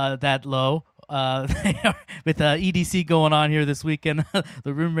that low. With EDC going on here this weekend,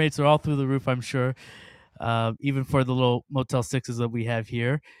 the room rates are all through the roof, I'm sure, even for the little Motel 6s that we have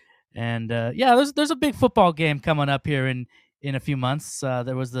here. And there's a big football game coming up here in a few months.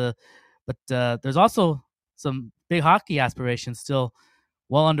 There's also some big hockey aspirations still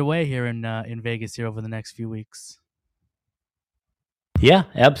well underway here in Vegas here over the next few weeks. Yeah,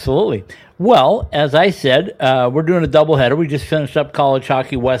 absolutely. Well, as I said, we're doing a doubleheader. We just finished up College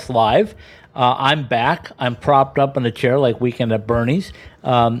Hockey West Live. I'm back. I'm propped up in a chair like Weekend at Bernie's.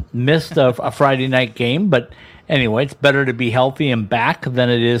 Missed a Friday night game, but anyway, it's better to be healthy and back than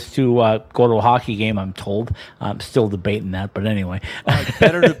it is to go to a hockey game, I'm told. I'm still debating that, but anyway. It's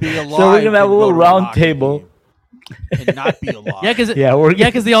better to be alive. So we're going to have a little round table. And not be alive. Yeah,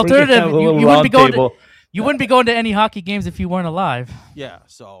 because the alternative, you wouldn't be going you wouldn't be going to any hockey games if you weren't alive. Yeah,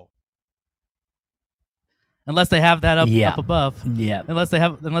 so unless they have that up above. Yeah. Unless they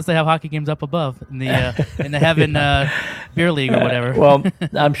have hockey games up above in the Heaven Beer League or whatever. Well,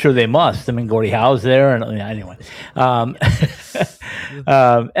 I'm sure they must. I mean, Gordie Howe's there, and anyway.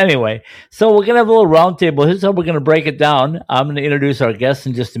 Anyway, so we're gonna have a little roundtable. Here's how we're gonna break it down. I'm gonna introduce our guests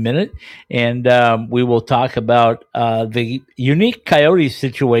in just a minute, and we will talk about the unique Coyotes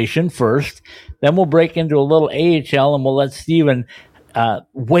situation first. Then we'll break into a little AHL, and we'll let Steven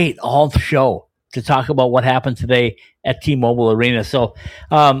wait all the show to talk about what happened today at T-Mobile Arena. So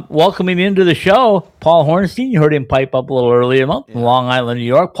welcoming into the show, Paul Hornstein. You heard him pipe up a little earlier from Long Island, New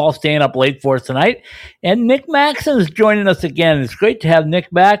York. Paul staying up late for us tonight. And Nick Maxon is joining us again. It's great to have Nick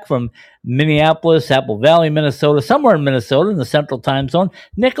back from Minneapolis, Apple Valley, Minnesota, somewhere in Minnesota in the Central Time Zone.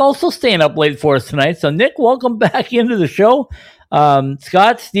 Nick also staying up late for us tonight. So Nick, welcome back into the show.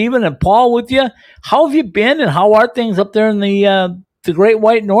 Scott, Steven, and Paul with you. How have you been, and how are things up there in the Great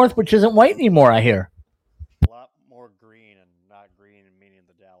White North, which isn't white anymore, I hear? A lot more green, and not green meaning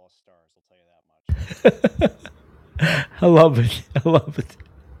the Dallas Stars, I'll tell you that much. I love it.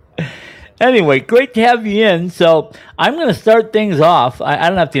 Anyway, great to have you in. So I'm going to start things off. I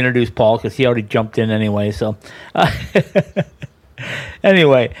don't have to introduce Paul because he already jumped in anyway. So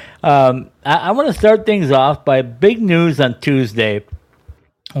anyway, I want to start things off by big news on Tuesday.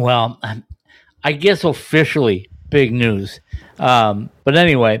 Well, I guess officially big news. But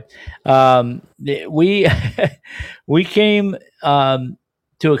anyway, we we came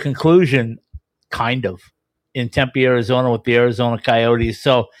to a conclusion, kind of, in Tempe, Arizona, with the Arizona Coyotes.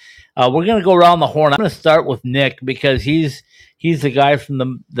 So we're going to go around the horn. I'm going to start with Nick because he's the guy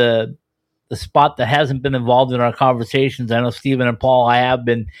from the spot that hasn't been involved in our conversations. I know Steven and Paul, I have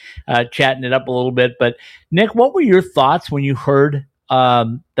been chatting it up a little bit. But Nick, what were your thoughts when you heard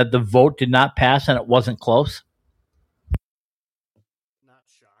that the vote did not pass and it wasn't close? Not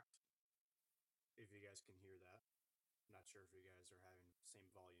shocked, if you guys can hear that. Not sure if you guys are having the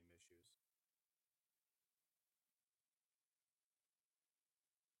same volume issues.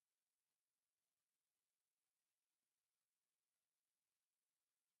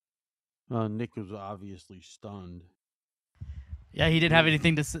 Nick was obviously stunned. Yeah, he didn't have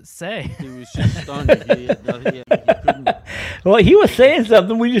anything to say. He was just stunned. He couldn't. Well, he was saying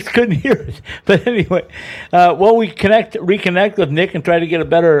something. We just couldn't hear it. But anyway, we reconnect with Nick and try to get a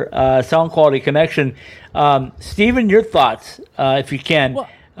better sound quality connection. Steven, your thoughts, if you can.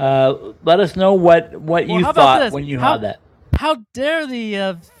 Let us know what you thought when you heard that. How dare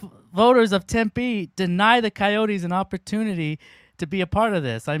the voters of Tempe deny the Coyotes an opportunity to be a part of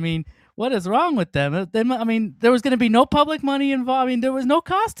this? I mean, what is wrong with them? I mean, there was going to be no public money involved. I mean, there was no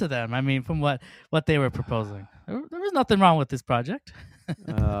cost to them. I mean, from what they were proposing, there was nothing wrong with this project.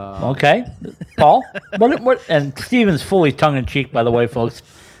 Okay, Paul. What? And Steven's fully tongue in cheek, by the way, folks.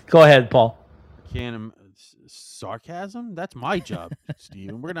 Go ahead, Paul. Sarcasm? That's my job,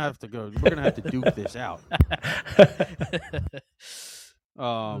 Steven. We're gonna have to duke this out.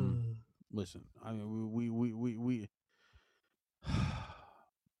 Listen. I mean,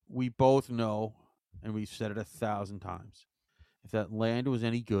 we both know, and we've said it 1,000 times, if that land was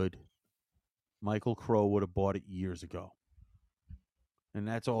any good, Michael Crow would have bought it years ago. And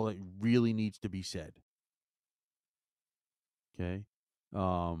that's all that really needs to be said. Okay?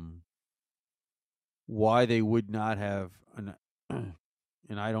 Why they would not have and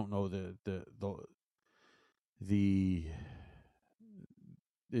I don't know the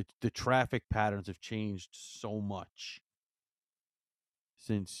traffic patterns have changed so much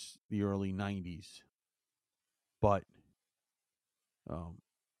since the early 90s. But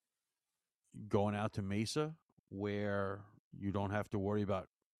going out to Mesa, where you don't have to worry about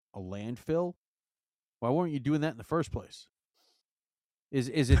a landfill, why weren't you doing that in the first place?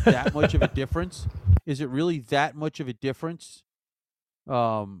 Is it that much of a difference? Is it really that much of a difference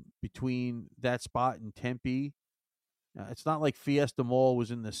between that spot and Tempe? It's not like Fiesta Mall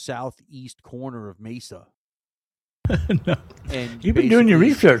was in the southeast corner of Mesa. No. And you've been doing your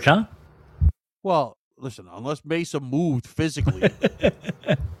research, huh? Well, listen, unless Mesa moved physically,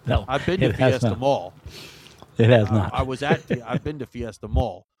 no, I've been to Fiesta Mall. It has not. I've been to Fiesta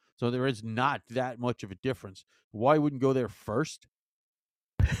Mall, so there is not that much of a difference. Why wouldn't go there first?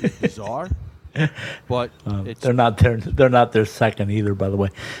 It's bizarre, but they're not there. They're not their second either, by the way.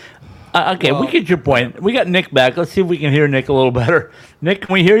 Okay, Well- we get your point. We got Nick back. Let's see if we can hear Nick a little better. Nick,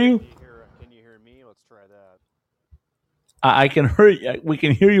 can we hear you? Can you hear me? Let's try that. I can hear you. We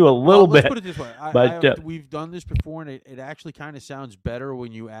can hear you a little Let's bit. put it this way. but We've done this before, and it actually kind of sounds better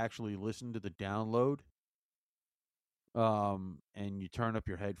when you actually listen to the download, and you turn up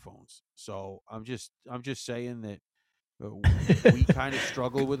your headphones. So I'm just saying that we kind of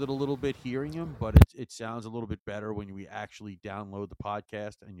struggle with it a little bit hearing him, but it sounds a little bit better when we actually download the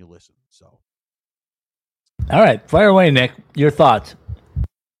podcast and you listen. So, all right, fire away, Nick. Your thoughts?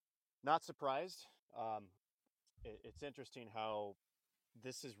 Not surprised. It's interesting how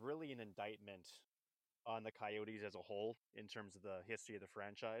this is really an indictment on the Coyotes as a whole in terms of the history of the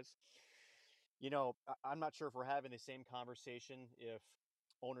franchise. You know, I'm not sure if we're having the same conversation if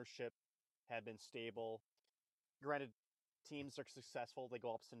ownership had been stable. Granted, teams are successful. They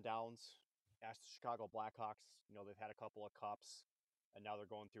go ups and downs. Ask the Chicago Blackhawks, you know, they've had a couple of cups, and now they're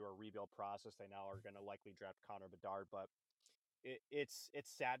going through a rebuild process. They now are going to likely draft Connor Bedard, but it's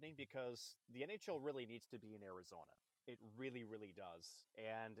saddening because the NHL really needs to be in Arizona. It really, really does.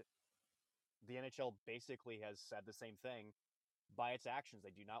 And the NHL basically has said the same thing by its actions. They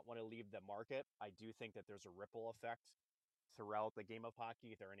do not want to leave the market. I do think that there's a ripple effect throughout the game of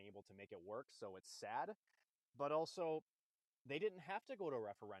hockey if they're unable to make it work. So it's sad, but also they didn't have to go to a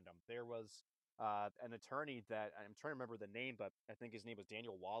referendum. There was an attorney that I'm trying to remember the name, but I think his name was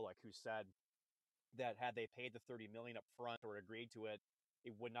Daniel Wallach, who said that had they paid the $30 million up front or agreed to it,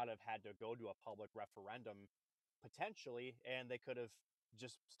 it would not have had to go to a public referendum potentially, and they could have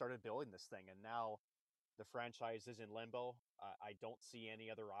just started building this thing. And now the franchise is in limbo. I don't see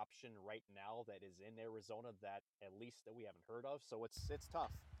any other option right now that is in Arizona that at least that we haven't heard of. So it's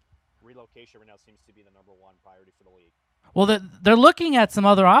tough. Relocation right now seems to be the number one priority for the league. Well, they're looking at some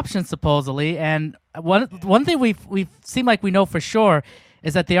other options supposedly, and one thing we seem like we know for sure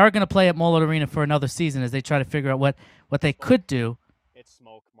is that they are going to play at Mullet Arena for another season as they try to figure out what they could do. It's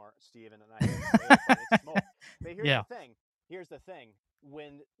smoke, Steven, and I hate to say it, but it's smoke. But here's the thing.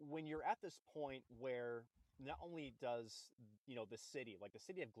 When you're at this point where not only does the city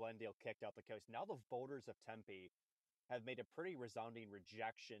of Glendale kicked out the Coyotes, now the voters of Tempe have made a pretty resounding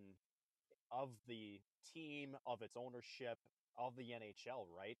rejection of the team, of its ownership, of the NHL,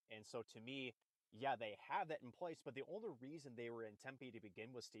 right? And so to me, yeah, they have that in place, but the only reason they were in Tempe to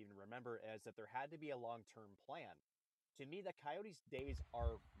begin with, Steven, remember, is that there had to be a long-term plan. To me, the Coyotes' days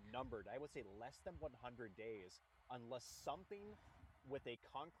are numbered. I would say less than 100 days, unless something with a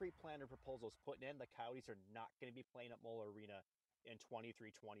concrete plan or proposal is put in. The Coyotes are not going to be playing at Mullet Arena in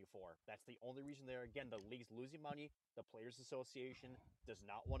 23-24. That's the only reason there. Again, the league's losing money. The Players Association does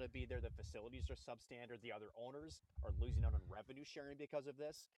not want to be there. The facilities are substandard. The other owners are losing out on revenue sharing because of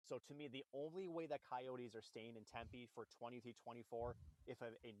this. So to me, the only way the Coyotes are staying in Tempe for 23-24, if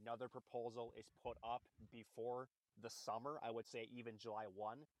another proposal is put up before the summer, I would say even July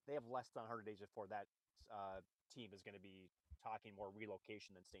 1, they have less than 100 days before that team is going to be talking more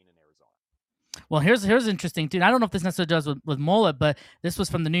relocation than staying in Arizona. Well, here's interesting, dude. I don't know if this necessarily does with Mullet, but this was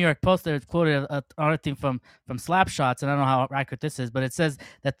from the New York Post. They quoted an article from Slapshots, and I don't know how accurate this is, but it says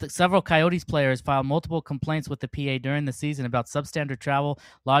that several Coyotes players filed multiple complaints with the PA during the season about substandard travel,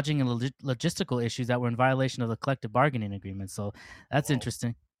 lodging, and logistical issues that were in violation of the collective bargaining agreement. So that's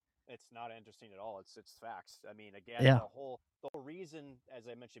interesting. It's not interesting at all. It's facts. I mean, again, yeah. the whole reason, as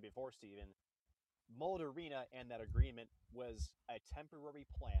I mentioned before, Steven, Mullet Arena and that agreement was a temporary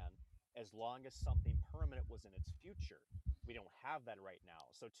plan as long as something permanent was in its future. We don't have that right now.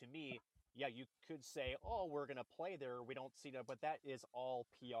 So to me, yeah, you could say, oh, we're going to play there. We don't see that, but that is all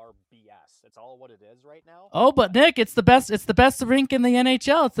PR BS. It's all what it is right now. Oh, but Nick, it's the best rink in the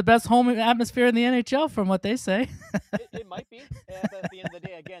NHL. It's the best home atmosphere in the NHL from what they say. It might be. But at the end of the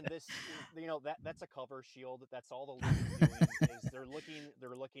day, again, this, that's a cover shield. That's all the league is doing is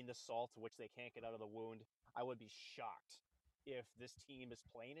they're looking to salt, which they can't get out of the wound. I would be shocked if this team is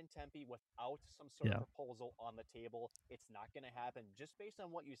playing in Tempe without some sort of proposal on the table. It's not going to happen just based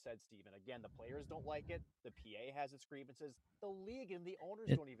on what you said, Steven. Again, the players don't like it. The PA has its grievances. The league and the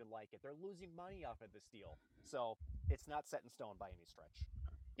owners don't even like it. They're losing money off of this deal. So it's not set in stone by any stretch.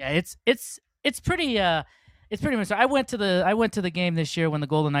 Yeah, it's pretty much. I went to the game this year when the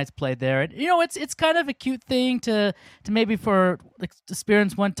Golden Knights played there. And, it's kind of a cute thing to maybe for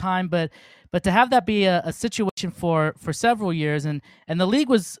experience one time, but to have that be a situation for several years, and the league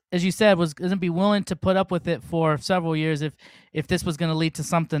was, as you said, was going to be willing to put up with it for several years if this was going to lead to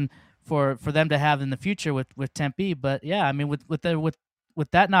something for them to have in the future with Tempe. But yeah, I mean with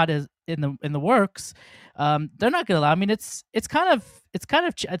that not as in the works, they're not going to allow. I mean, it's kind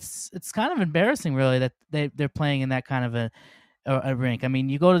of embarrassing really that they're playing in that kind of a rink. I mean,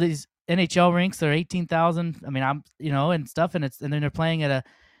 you go to these NHL rinks, they're 18,000. I mean, and stuff, and then they're playing at a,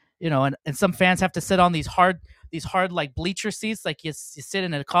 and some fans have to sit on these hard like bleacher seats, like you sit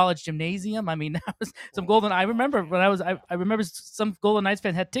in a college gymnasium. I mean, that was some I remember when I remember some Golden Knights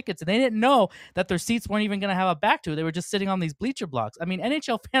fan had tickets and they didn't know that their seats weren't even going to have a back to it. They were just sitting on these bleacher blocks. I mean,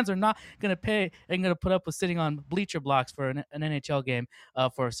 NHL fans are not going to pay and going to put up with sitting on bleacher blocks for an NHL game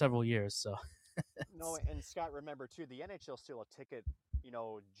for several years. So. No, and Scott, remember too, the NHL is still a ticket,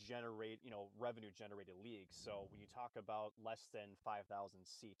 revenue generated league. So when you talk about less than 5,000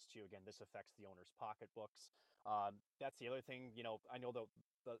 seats too, again, this affects the owner's pocketbooks. That's the other thing. I know the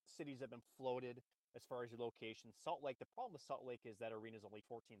cities have been floated as far as your location. Salt Lake, the problem with Salt Lake is that arena is only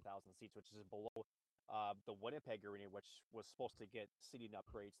 14,000 seats, which is below the Winnipeg arena, which was supposed to get seating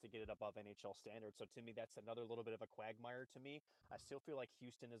upgrades to get it above NHL standards. So to me, that's another little bit of a quagmire to me. I still feel like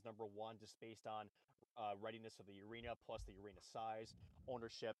Houston is number one just based on readiness of the arena, plus the arena size,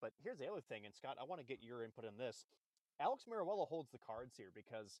 ownership. But here's the other thing, and Scott, I want to get your input on this. Alex Mariuelo holds the cards here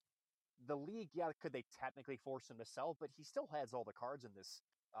because the league, could they technically force him to sell? But he still has all the cards in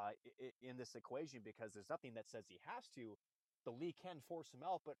this equation because there's nothing that says he has to. The league can force him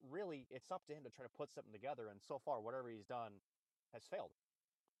out, but really, it's up to him to try to put something together. And so far, whatever he's done has failed.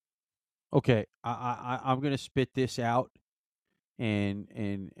 Okay, I'm gonna spit this out, and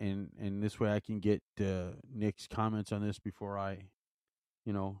this way I can get Nick's comments on this before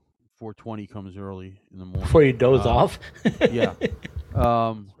 4:20 comes early in the morning. Before you doze off. Yeah.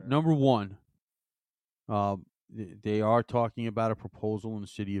 Number one, they are talking about a proposal in the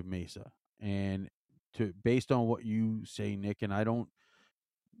city of Mesa, and based on what you say, Nick, and I don't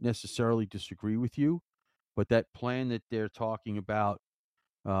necessarily disagree with you, but that plan that they're talking about,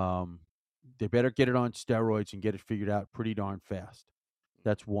 they better get it on steroids and get it figured out pretty darn fast.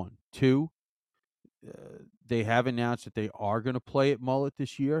 That's one. Two, they have announced that they are going to play at Mullet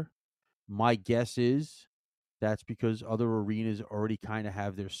this year. My guess is that's because other arenas already kind of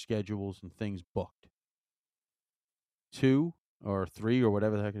have their schedules and things booked. 2 or 3 or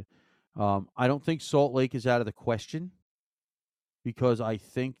whatever the heck. I don't think Salt Lake is out of the question because I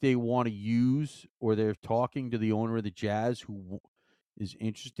think they want to use, or they're talking to the owner of the Jazz who is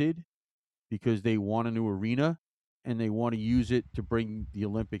interested because they want a new arena and they want to use it to bring the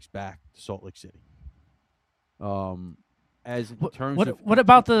Olympics back to Salt Lake City. As in terms of what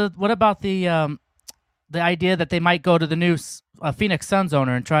about the idea that they might go to the new Phoenix Suns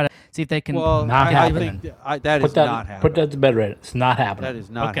owner and try to see if they can not happening. That is not happening. Put that to bed, right? It's not happening. That is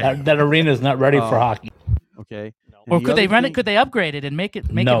not happening. That arena is not ready for hockey. Okay. No. Or could they rent it? Could they upgrade it and make it?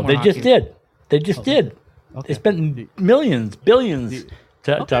 No, it more they hockey? just did. They just did. Okay. They spent millions, billions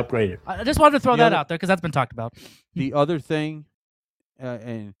to upgrade it. I just wanted to throw that out there because that's been talked about. The other thing,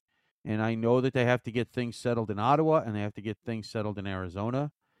 and I know that they have to get things settled in Ottawa and they have to get things settled in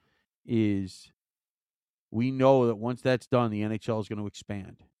Arizona, is we know that once that's done, the NHL is going to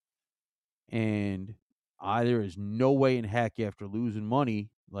expand. And there is no way in heck, after losing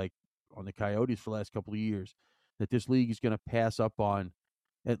money, like on the Coyotes for the last couple of years, that this league is going to pass up on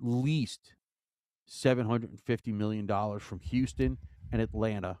at least $750 million from Houston and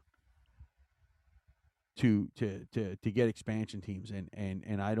Atlanta to get expansion teams.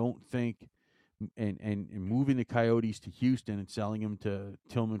 And I don't think and moving the Coyotes to Houston and selling them to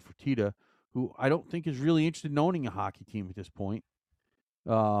Tillman Fertitta, who I don't think is really interested in owning a hockey team at this point,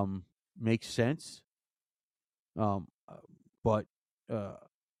 makes sense. But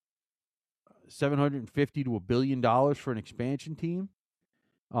 $750 to $1 billion for an expansion team,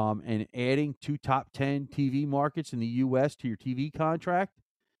 and adding 2 top 10 TV markets in the U.S. to your TV contract,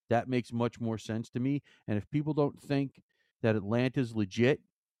 that makes much more sense to me. And if people don't think that Atlanta's legit,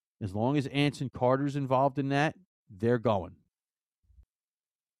 as long as Anson Carter's involved in that, they're going.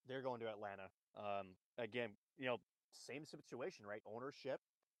 They're going to Atlanta. Again, same situation, right? Ownership,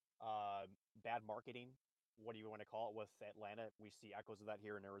 bad marketing, what do you want to call it, with Atlanta. We see echoes of that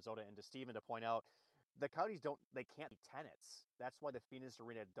here in Arizona. And to Steven, to point out, the Coyotes can't be tenants. That's why the Phoenix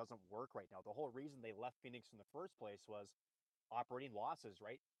Arena doesn't work right now. The whole reason they left Phoenix in the first place was operating losses,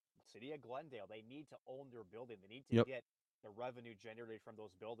 right? City of Glendale, they need to own their building. They need to get the revenue generated from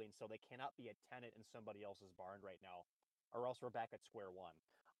those buildings, so they cannot be a tenant in somebody else's barn right now, or else we're back at square one.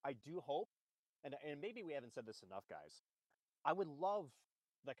 I do hope, and maybe we haven't said this enough, guys, I would love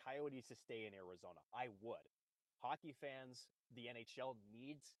the Coyotes to stay in Arizona. I would. Hockey fans, the NHL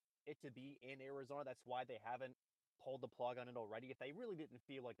needs it to be in Arizona. That's why they haven't pulled the plug on it already. If they really didn't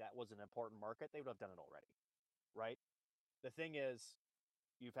feel like that was an important market, they would have done it already, right? The thing is,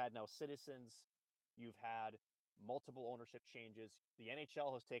 you've had now Citizens, you've had multiple ownership changes. The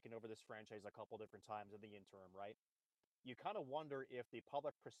NHL has taken over this franchise a couple different times in the interim, right? you kind of wonder if the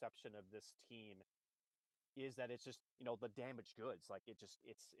public perception of this team is that it's just, the damaged goods. Like is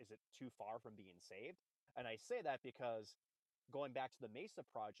it too far from being saved? And I say that because going back to the Mesa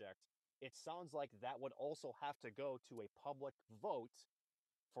project, it sounds like that would also have to go to a public vote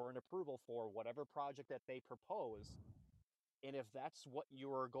for an approval for whatever project that they propose. And if that's what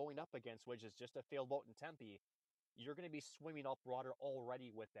you're going up against, which is just a failed vote in Tempe, you're going to be swimming up water already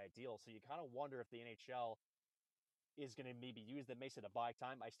with that deal. So you kind of wonder if the NHL is going to maybe use the Mesa to buy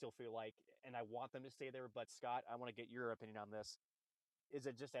time. I still feel like, and I want them to stay there, but Scott, I want to get your opinion on this. Is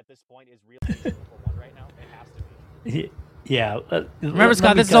it just at this point, is relocation number one right now? It has to be. Yeah. Remember,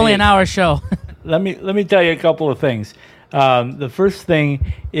 Scott, this is only an hour show. Let me tell you a couple of things. The first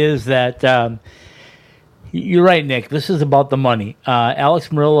thing is that you're right, Nick. This is about the money.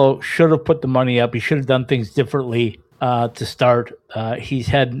 Alex Murillo should have put the money up. He should have done things differently to start. He's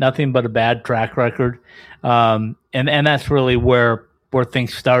had nothing but a bad track record, and that's really where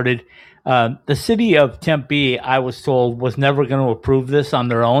things started. The city of Tempe, I was told, was never going to approve this on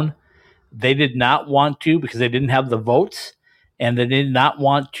their own. They did not want to because they didn't have the votes, and they did not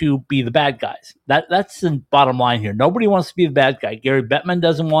want to be the bad guys. That's the bottom line here. Nobody wants to be the bad guy. Gary Bettman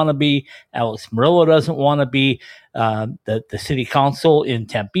doesn't want to be. Alex Murillo doesn't want to be. The city council in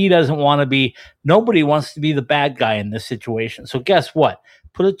Tempe doesn't want to be. Nobody wants to be the bad guy in this situation. So guess what?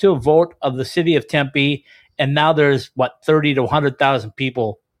 Put it to a vote of the city of Tempe, and now there's, 30 to 100,000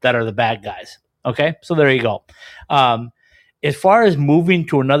 people that are the bad guys. Okay? So there you go. As far as moving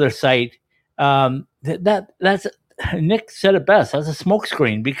to another site, that's Nick said it best. That's a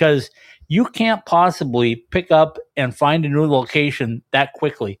smokescreen because you can't possibly pick up and find a new location that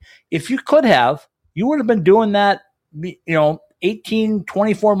quickly. If you could have, you would have been doing that, 18,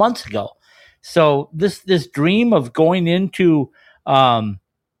 24 months ago. So this dream of going into the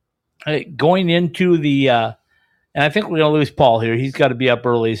and I think we're going to lose Paul here. He's got to be up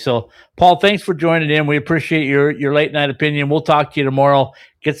early. So, Paul, thanks for joining in. We appreciate your late night opinion. We'll talk to you tomorrow.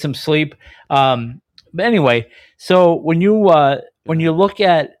 Get some sleep. But anyway, so when you look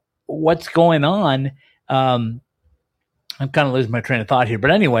at what's going on, I'm kind of losing my train of thought here.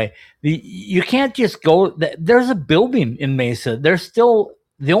 But anyway, you can't just go. There's a building in Mesa. There's still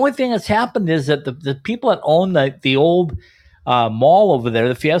the only thing that's happened is that the people that own the old mall over there,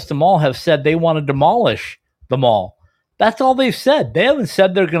 the Fiesta Mall, have said they want to demolish the mall. That's all they've said. They haven't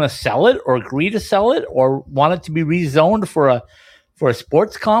said they're going to sell it or agree to sell it or want it to be rezoned for a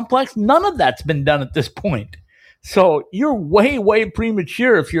sports complex. None of that's been done at this point. So you're way, way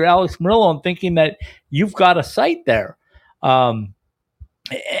premature if you're Alex Murillo and thinking that you've got a site there. And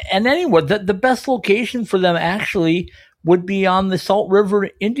anyway, the best location for them actually would be on the Salt River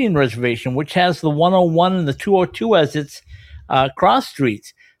Indian Reservation, which has the 101 and the 202 as its cross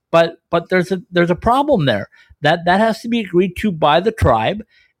streets. But there's a problem there. That has to be agreed to by the tribe,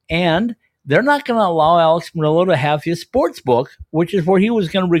 and they're not going to allow Alex Murillo to have his sports book, which is where he was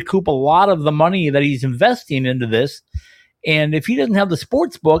going to recoup a lot of the money that he's investing into this. And if he doesn't have the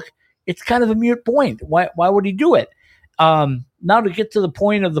sports book, it's kind of a moot point. Why would he do it? Now to get to the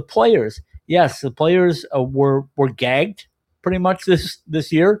point of the players. Yes, the players were gagged pretty much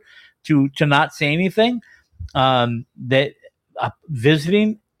this year to not say anything. That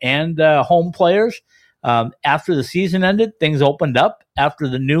visiting and home players. After the season ended, things opened up. After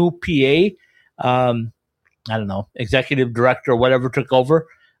the new PA, executive director or whatever took over,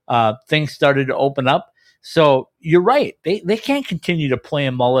 things started to open up. So you're right. They can't continue to play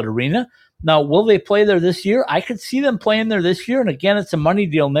in Mullet Arena. Now, will they play there this year? I could see them playing there this year. And again, it's a money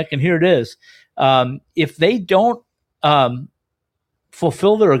deal, Nick, and here it is. If they don't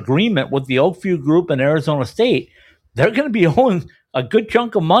fulfill their agreement with the Oakview Group and Arizona State, they're going to be owing a good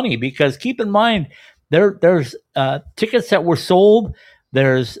chunk of money because keep in mind, there's tickets that were sold.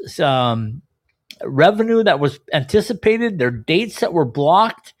 There's revenue that was anticipated. There are dates that were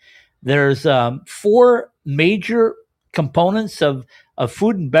blocked. There's 4 major components of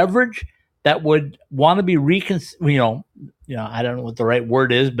food and beverage that would want to be I don't know what the right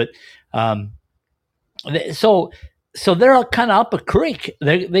word is, but so they're kind of up a creek.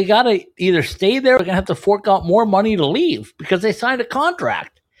 They got to either stay there or they're going to have to fork out more money to leave because they signed a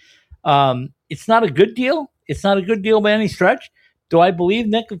contract. It's not a good deal. It's not a good deal by any stretch. Do I believe,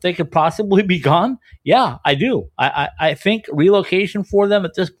 Nick, that they could possibly be gone? Yeah, I do. I think relocation for them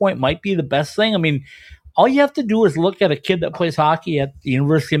at this point might be the best thing. I mean, all you have to do is look at a kid that plays hockey at the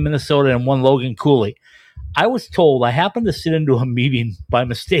University of Minnesota and one Logan Cooley. I was told, I happened to sit into a meeting by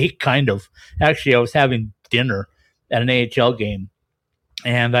mistake, kind of. Actually, I was having dinner at an AHL game,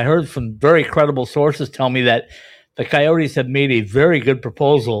 and I heard from very credible sources tell me that the Coyotes had made a very good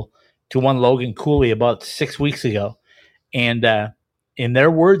proposal to one Logan Cooley about 6 weeks ago, And in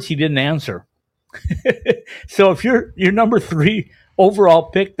their words, he didn't answer. So if your number 3 overall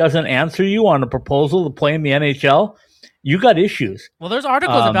pick doesn't answer you on a proposal to play in the NHL, you got issues. Well, there's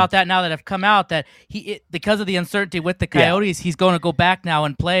articles about that now that have come out that because of the uncertainty with the Coyotes, he's going to go back now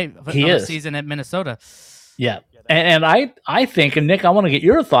and play another season at Minnesota. Yeah. And I think, and Nick, I want to get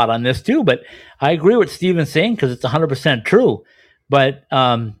your thought on this too, but I agree with Steven's saying because it's 100% true. But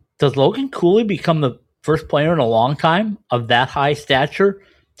does Logan Cooley become the first player in a long time of that high stature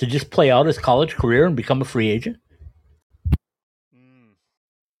to just play out his college career and become a free agent?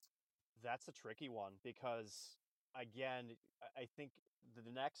 That's a tricky one because, again, I think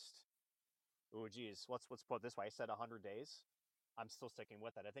the next, let's put it this way. I said 100 days. I'm still sticking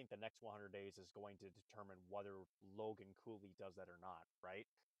with that. I think the next 100 days is going to determine whether Logan Cooley does that or not, right?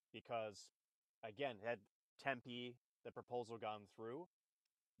 Because, again, had Tempe, the proposal gone through,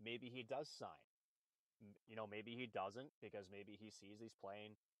 maybe he does sign. Maybe he doesn't because maybe he sees he's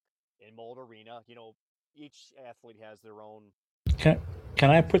playing in Mold Arena. Each athlete has their own. Can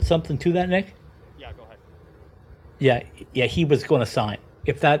I put something to that, Nick? Yeah, go ahead. Yeah, he was going to sign.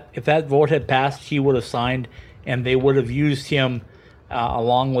 If that vote had passed, he would have signed, and they would have used him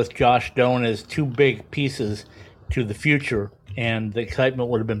along with Josh Doan as 2 big pieces to the future, and the excitement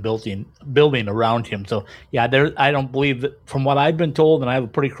would have been building around him. So, I don't believe that, from what I've been told, and I have a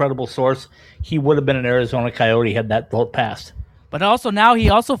pretty credible source, he would have been an Arizona Coyote had that vote passed. But also now he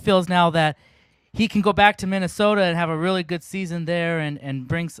also feels now that he can go back to Minnesota and have a really good season there and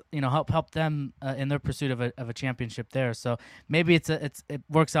brings help them in their pursuit of a championship there. So maybe it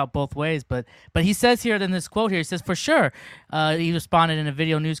works out both ways. But he says here in this quote here, he says, for sure, he responded in a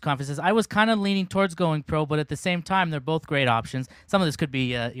video news conference, says, I was kind of leaning towards going pro, but at the same time, they're both great options. Some of this could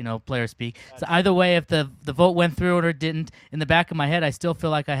be player speak. So either way, if the vote went through or didn't, in the back of my head, I still feel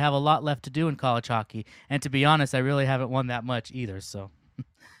like I have a lot left to do in college hockey. And to be honest, I really haven't won that much either. So.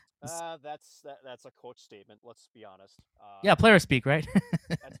 That's a coach statement. Let's be honest. Player speak, right?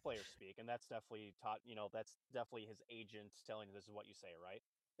 That's player speak, and that's definitely that's definitely his agent telling you this is what you say, right?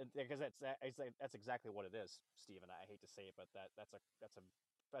 Because that's exactly what it is, Steven. I hate to say it, but that's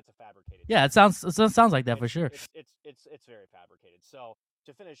a fabricated. Yeah, it sounds like that for sure. It's very fabricated. So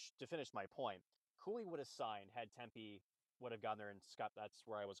to finish my point, Cooley would have signed had Tempe would have gone there, and Scott, that's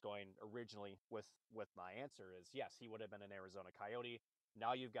where I was going originally with my answer is yes, he would have been an Arizona Coyote.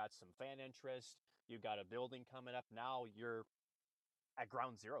 Now you've got some fan interest. You've got a building coming up. Now you're at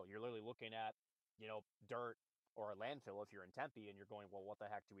ground zero. You're literally looking at, dirt or a landfill if you're in Tempe, and you're going, well, what the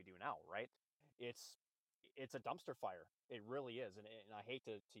heck do we do now, right? It's a dumpster fire. It really is, and I hate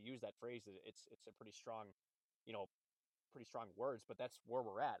to use that phrase. It's a pretty strong, pretty strong words, but that's where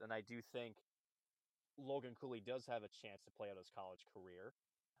we're at. And I do think Logan Cooley does have a chance to play out his college career.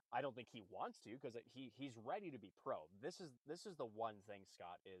 I don't think he wants to because he's ready to be pro. This is the one thing,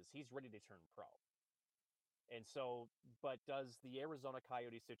 Scott, is he's ready to turn pro. And so, but does the Arizona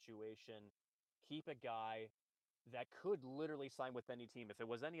Coyote situation keep a guy that could literally sign with any team? If it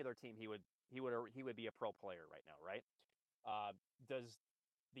was any other team, he would be a pro player right now, right? Does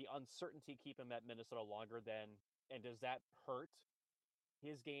the uncertainty keep him at Minnesota longer and does that hurt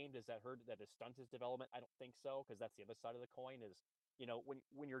his game? Does that stunt his development? I don't think so, because that's the other side of the coin is,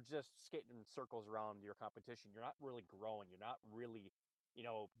 when you're just skating in circles around your competition, you're not really growing. You're not really,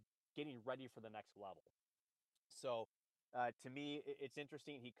 getting ready for the next level. So to me, it's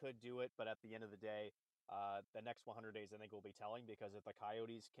interesting. He could do it, but at the end of the day, the next 100 days, I think, will be telling, because if the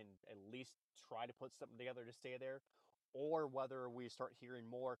Coyotes can at least try to put something together to stay there, or whether we start hearing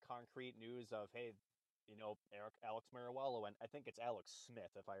more concrete news of, hey, Alex Mariuello, and I think it's Alex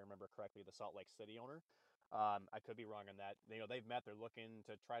Smith, if I remember correctly, the Salt Lake City owner. I could be wrong on that. They've met. They're looking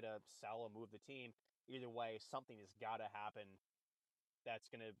to try to sell and move the team. Either way, something has got to happen that's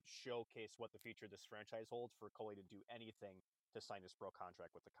going to showcase what the future of this franchise holds for Cooley to do anything to sign his pro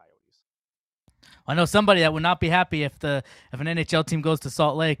contract with the Coyotes. I know somebody that would not be happy if an NHL team goes to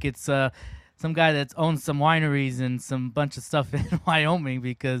Salt Lake. It's some guy that owns some wineries and some bunch of stuff in Wyoming,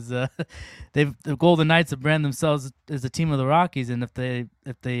 because the Golden Knights have branded themselves as a team of the Rockies, and if they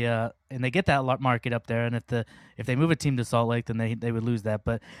get that market up there, and if they move a team to Salt Lake, then they would lose that.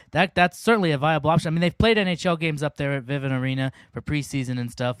 But that's certainly a viable option. I mean, they've played NHL games up there at Vivint Arena for preseason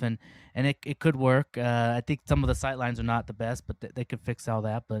and stuff, and it could work. I think some of the sight lines are not the best, but they could fix all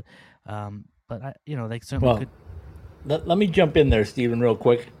that. But they certainly could. Let me jump in there, Steven, real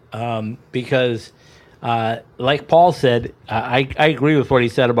quick, because like Paul said, I agree with what he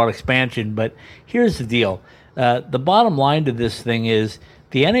said about expansion, but here's the deal. The bottom line to this thing is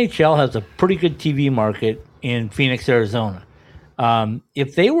the NHL has a pretty good TV market in Phoenix, Arizona.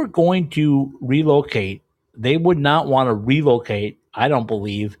 If they were going to relocate they would not want to relocate, I don't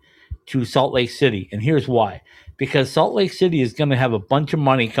believe, to Salt Lake City. And here's why. Because Salt Lake City is going to have a bunch of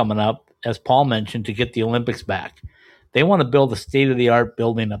money coming up, as Paul mentioned, to get the Olympics back. They want to build a state-of-the-art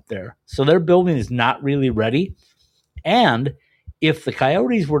building up there. So their building is not really ready. And if the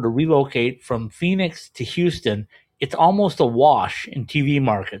Coyotes were to relocate from Phoenix to Houston, it's almost a wash in TV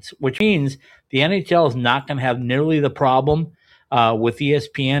markets, which means the NHL is not going to have nearly the problem with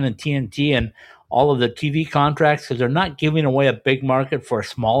ESPN and TNT and all of the TV contracts because they're not giving away a big market for a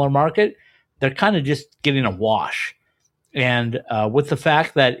smaller market. They're kind of just getting a wash. And with the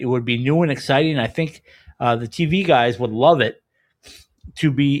fact that it would be new and exciting, I think the TV guys would love it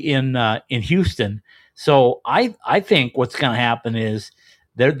to be in Houston. So I think what's going to happen is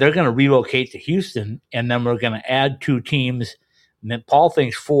they're going to relocate to Houston, and then we're going to add 2 teams. And then Paul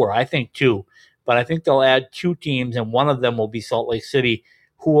thinks 4. I think 2, but I think they'll add 2 teams, and one of them will be Salt Lake City.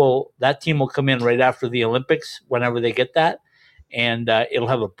 That team will come in right after the Olympics, whenever they get that, and it'll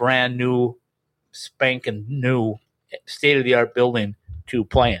have a brand new, spanking new, state of the art building to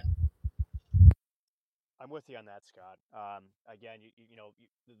play in. I'm with you on that, Scott. Again,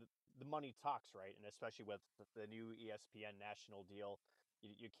 the money talks, right? And especially with the new ESPN national deal,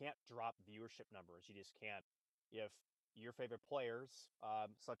 you can't drop viewership numbers. You just can't. If your favorite players,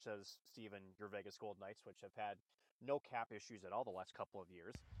 such as Steven, your Vegas Golden Knights, which have had no cap issues at all the last couple of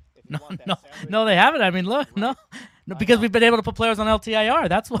years. If you want that no, they haven't. I mean, look, right? no, because we've been able to put players on LTIR.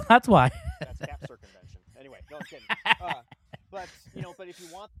 That's why. That's cap circumvention. Anyway, no I'm kidding. But if you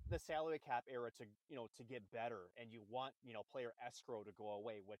want the salary cap era to get better, and you want player escrow to go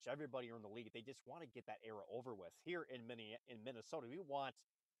away, which everybody in the league, they just want to get that era over with. Here in Minnesota, we want,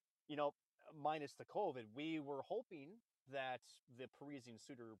 minus the COVID, we were hoping that the Parisian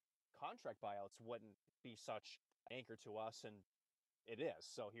Suter contract buyouts wouldn't be such anchor to us, and it is.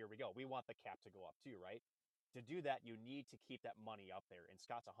 So here we go. We want the cap to go up too, right? To do that, you need to keep that money up there. And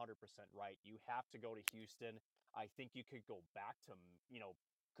Scott's 100% right. You have to go to Houston. I think you could go back to,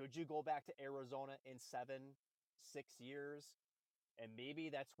 could you go back to Arizona in 7-6 years? And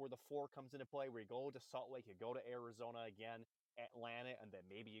maybe that's where the 4 comes into play, where you go to Salt Lake, you go to Arizona again, Atlanta, and then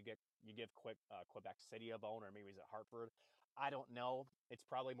maybe you give Quebec City a bone, or maybe is it Hartford? I don't know. It's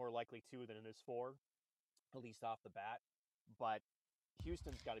probably more likely 2 than it is 4, at least off the bat. But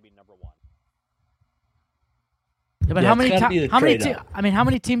Houston's got to be number 1. Yeah, but how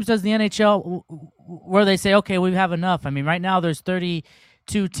many teams does the NHL where they say, okay, we have enough? I mean, right now there's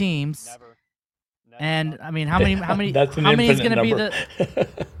 32 teams. Never and I mean, how many is going to be the?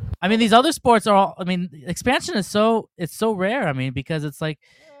 I mean, these other sports are all. I mean, expansion is so rare. I mean, because it's like,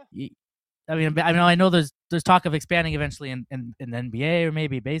 I know there's talk of expanding eventually in the NBA or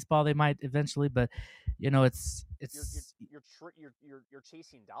maybe baseball. They might eventually, but it's you're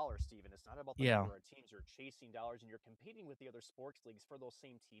chasing dollars, Steven. It's not about the number of teams. You're chasing dollars, and you're competing with the other sports leagues for those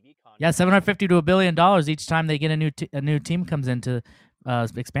same TV contracts. Yeah, $750 to $1 billion each time they get a new team comes into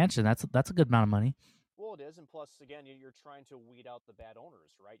expansion. That's a good amount of money. Well, it is, and plus, again, you're trying to weed out the bad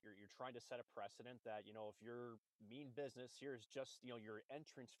owners, right? You're trying to set a precedent that if you're mean business, here's just your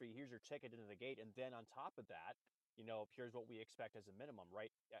entrance fee, here's your ticket into the gate, and then on top of that, here's what we expect as a minimum, right?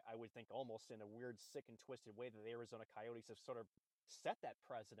 I would think almost in a weird, sick and twisted way that the Arizona Coyotes have sort of set that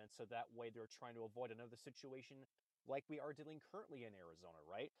precedent, so that way they're trying to avoid another situation like we are dealing currently in Arizona,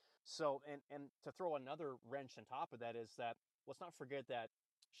 right? So, and to throw another wrench on top of that is that let's not forget that,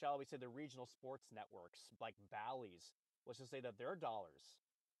 shall we say, the regional sports networks like Bally's, let's just say that their dollars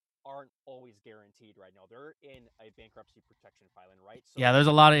aren't always guaranteed right now. They're in a bankruptcy protection filing, right? So yeah, there's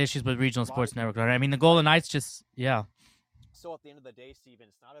a lot of issues with regional sports networks. Right? I mean, the Golden Knights So at the end of the day, Steven,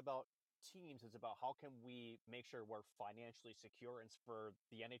 it's not about teams. It's about how can we make sure we're financially secure. And for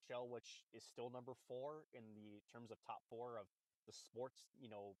the NHL, which is still number 4 in the terms of top 4 of the sports,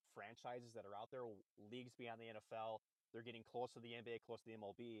 franchises that are out there, leagues beyond the NFL, they're getting close to the NBA, close to the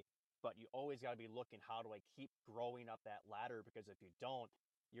MLB. But you always got to be looking, how do I keep growing up that ladder? Because if you don't,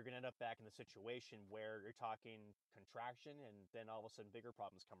 you're going to end up back in the situation where you're talking contraction, and then all of a sudden bigger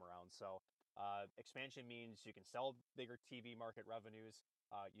problems come around. So expansion means you can sell bigger TV market revenues.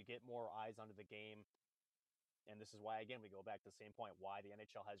 You get more eyes onto the game. And this is why, again, we go back to the same point, why the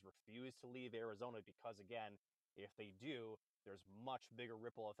NHL has refused to leave Arizona, because, again, if they do, there's much bigger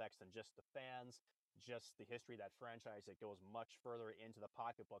ripple effects than just the fans, just the history of that franchise. That goes much further into the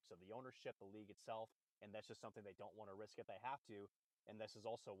pocketbooks of the ownership, the league itself, and that's just something they don't want to risk if they have to. And this is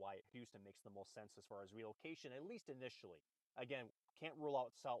also why Houston makes the most sense as far as relocation, at least initially. Again, can't rule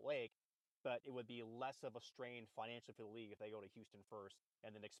out Salt Lake, but it would be less of a strain financially for the league if they go to Houston first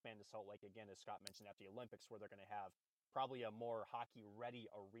and then expand to Salt Lake again, as Scott mentioned, after the Olympics, where they're going to have probably a more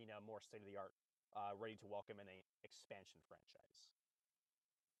hockey-ready arena, more state-of-the-art. ready to welcome in an expansion franchise.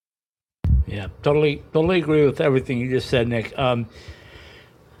 Yeah, totally agree with everything you just said, Nick.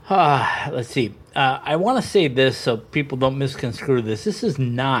 Let's see. I want to say this so people don't misconstrue this. This is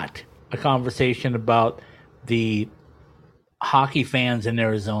not a conversation about the hockey fans in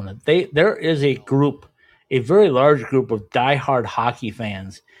Arizona. There is a group, a very large group of diehard hockey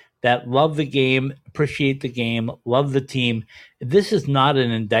fans that love the game, appreciate the game, love the team. This is not an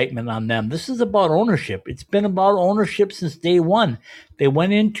indictment on them. This is about ownership. It's been about ownership since day one. They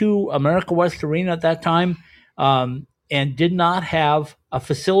went into America West Arena at that time and did not have a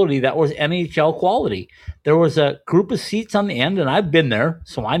facility that was NHL quality. There was a group of seats on the end, and I've been there,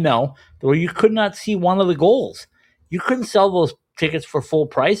 so I know, where you could not see one of the goals. You couldn't sell those tickets for full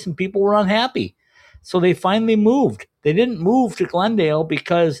price, and people were unhappy. So they finally moved. They didn't move to Glendale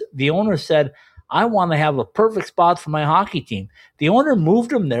because the owner said, I want to have a perfect spot for my hockey team. The owner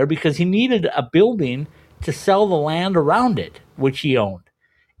moved him there because he needed a building to sell the land around it, which he owned.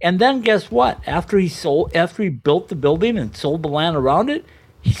 And then guess what? After he built the building and sold the land around it,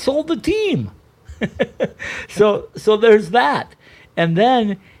 he sold the team. So there's that. And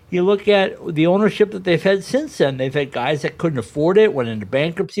then you look at the ownership that they've had since then. They've had guys that couldn't afford it, went into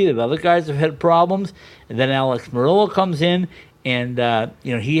bankruptcy. The other guys have had problems. And then Alex Murillo comes in, and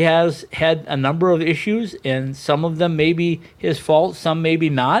he has had a number of issues, and some of them may be his fault, some maybe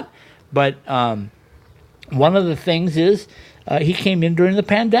not. But one of the things is he came in during the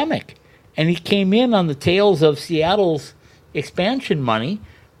pandemic, and he came in on the tails of Seattle's expansion money,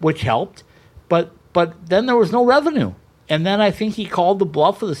 which helped. But then there was no revenue. And then I think he called the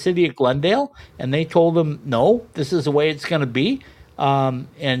bluff of the city of Glendale, and they told him, no, this is the way it's going to be,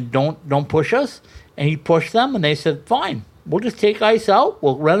 and don't push us. And he pushed them, and they said, fine, we'll just take ice out.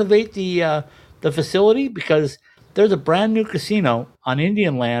 We'll renovate the facility because there's a brand new casino on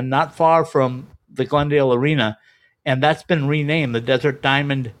Indian land not far from the Glendale Arena, and that's been renamed the Desert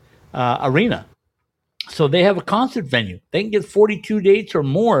Diamond Arena. So they have a concert venue. They can get 42 dates or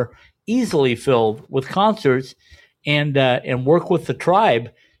more easily filled with concerts, and work with the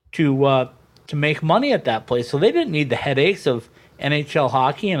tribe to make money at that place. So they didn't need the headaches of NHL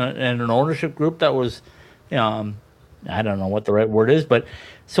hockey and an ownership group that was, I don't know what the right word is, but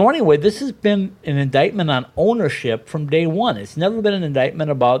so anyway, this has been an indictment on ownership from day one. It's never been an indictment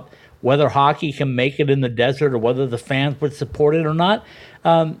about whether hockey can make it in the desert or whether the fans would support it or not.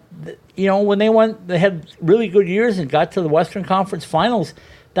 When they had really good years and got to the Western Conference Finals,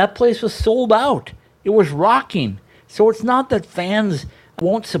 that place was sold out. It was rocking. So it's not that fans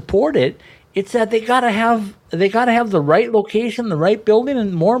won't support it. It's that they gotta have the right location, the right building,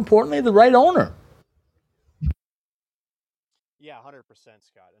 and more importantly, the right owner. Yeah, 100%,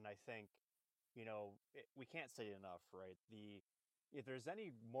 Scott. And I think, we can't say it enough, right? If there's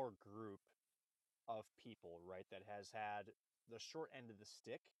any more group of people, right, that has had the short end of the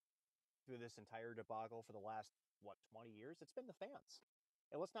stick through this entire debacle for the last 20 years, it's been the fans.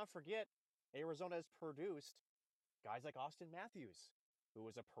 And let's not forget, Arizona has produced guys like Austin Matthews, who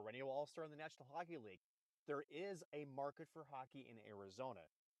was a perennial all-star in the National Hockey League. There is a market for hockey in Arizona.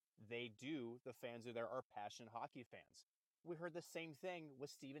 The fans who there are passionate hockey fans. We heard the same thing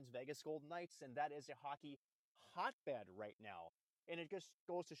with Stevens Vegas Golden Knights, and that is a hockey hotbed right now. And it just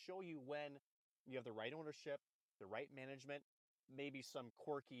goes to show you when you have the right ownership, the right management, maybe some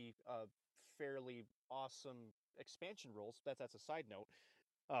quirky, fairly awesome expansion rules. That's a side note.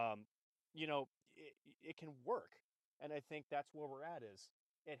 It can work. And I think that's where we're at is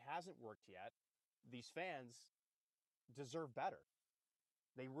it hasn't worked yet. These fans deserve better.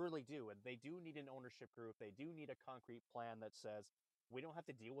 They really do. And they do need an ownership group. They do need a concrete plan that says, we don't have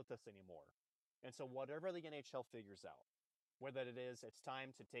to deal with this anymore. And so whatever the NHL figures out, whether it is it's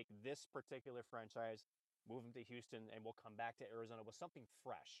time to take this particular franchise, move them to Houston, and we'll come back to Arizona with something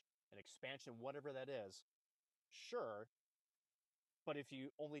fresh, an expansion, whatever that is, sure. But if you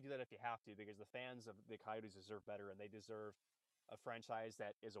only do that if you have to, because the fans of the Coyotes deserve better, and they deserve a franchise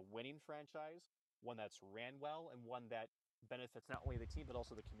that is a winning franchise, one that's ran well, and one that benefits not only the team but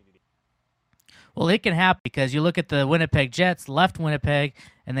also the community. Well, it can happen because you look at the Winnipeg Jets, left Winnipeg,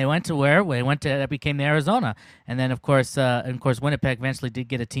 and they went to where? They went to that became the Arizona, and then of course Winnipeg eventually did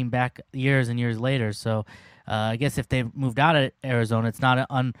get a team back years and years later. So I guess if they moved out of Arizona, it's not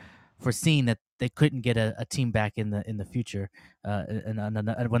unforeseen that they couldn't get a team back in the future,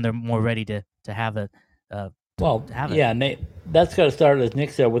 and when they're more ready to have it. Yeah, Nate, that's got to start, as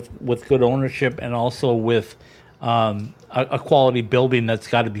Nick said, with good ownership and also with a quality building that's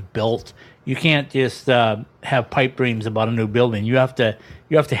got to be built. You can't just have pipe dreams about a new building. You have to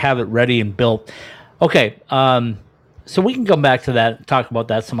have it ready and built. Okay, So we can come back to that, talk about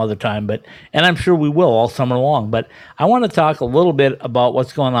that some other time, and I'm sure we will all summer long. But I want to talk a little bit about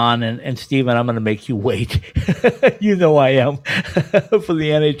what's going on. And Steven, I'm going to make you wait. You know I am for the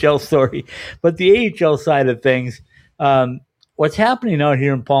NHL story, but the AHL side of things, what's happening out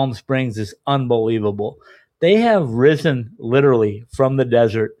here in Palm Springs is unbelievable. They have risen literally from the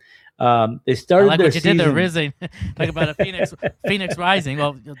desert. They started I like their what you season. did there, rising. Talk about a phoenix rising.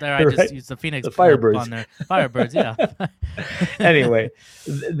 Well, there I just Right. used the Phoenix The Firebirds. on there. Firebirds, yeah. Anyway,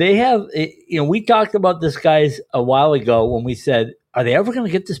 they have, we talked about this, guys, a while ago when we said, are they ever going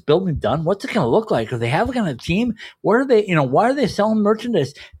to get this building done? What's it going to look like? Are they ever going to team? Where are they, why are they selling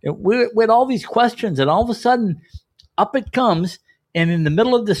merchandise? We had all these questions, and all of a sudden up it comes. And in the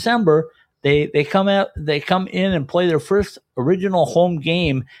middle of December, they come in and play their first original home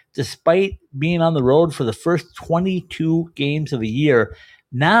game, despite being on the road for the first 22 games of the year.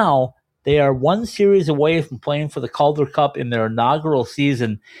 Now they are one series away from playing for the Calder Cup in their inaugural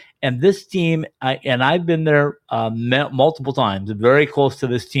season. And this team, and I've been there multiple times, very close to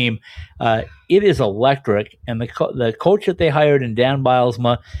this team. It is electric. And the coach that they hired in Dan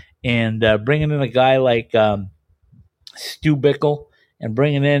Bilesma, and bringing in a guy like Stu Bickle, and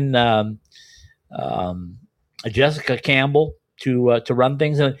bringing in Jessica Campbell to run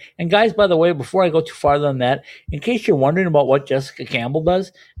things. And guys, by the way, before I go too far on that, in case you're wondering about what Jessica Campbell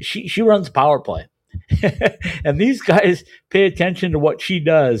does, she runs power play. And these guys pay attention to what she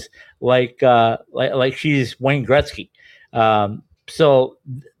does, like she's Wayne Gretzky. So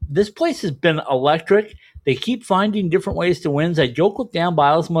this place has been electric. They keep finding different ways to win. I joked with Dan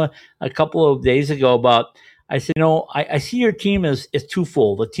Bilesma a couple of days ago about, I said, I see your team as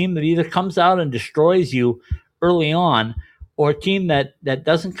twofold. A team that either comes out and destroys you early on, or a team that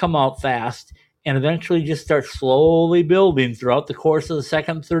doesn't come out fast and eventually just starts slowly building throughout the course of the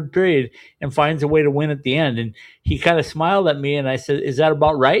second, third period and finds a way to win at the end. And he kind of smiled at me, and I said, is that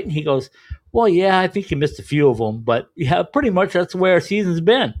about right? And he goes, well, yeah, I think you missed a few of them, but yeah, pretty much that's the way our season's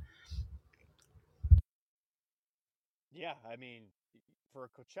been. Yeah, I mean, for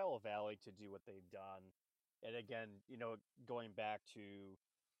Coachella Valley to do what they've done, and again, going back to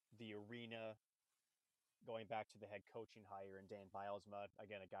the arena, going back to the head coaching hire and Dan Bilesma,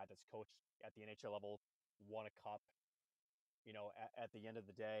 again, a guy that's coached at the NHL level, won a cup. At the end of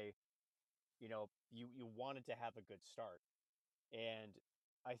the day, you wanted to have a good start. And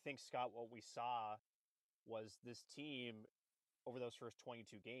I think, Scott, what we saw was this team over those first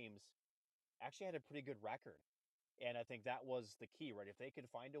 22 games actually had a pretty good record. And I think that was the key, right? If they could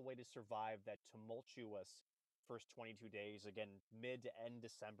find a way to survive that tumultuous first 22 days, again, mid to end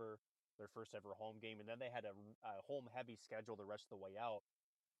December, their first ever home game, and then they had a home heavy schedule the rest of the way out.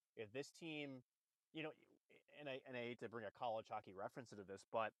 If this team, and I hate to bring a college hockey reference into this,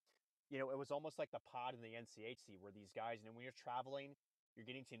 but it was almost like the pod in the NCHC where these guys, when you're traveling, you're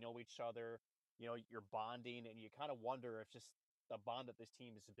getting to know each other, you're bonding, and you kind of wonder if just the bond that this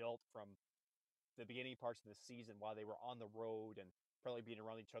team has built from the beginning parts of the season while they were on the road and probably being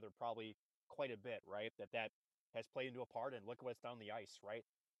around each other probably quite a bit, right? That has played into a part, and look what's down the ice, right?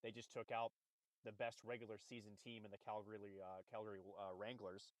 They just took out the best regular season team in the Calgary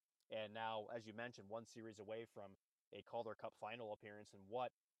Wranglers. And now, as you mentioned, one series away from a Calder Cup final appearance. And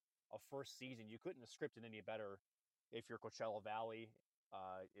what a first season. You couldn't have scripted any better if you're Coachella Valley.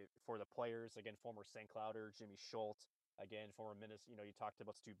 For the players, again, former St. Clouder, Jimmy Schultz, again, former Minnesota, you talked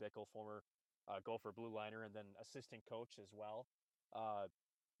about Stu Bickle, former Gopher Blue Liner, and then assistant coach as well.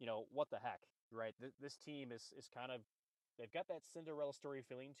 What the heck, right? This team is kind of, they've got that Cinderella story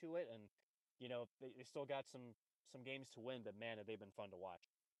feeling to it, and they still got some games to win, but man, have they been fun to watch.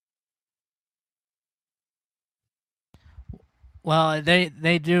 Well,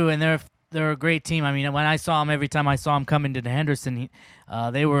 they do, and they're a great team. I mean, when I saw them, every time I saw them coming to the Henderson,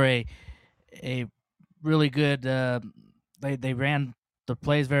 they were a really good. They ran the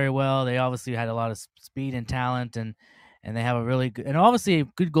plays very well. They obviously had a lot of speed and talent, and they have a really good, and obviously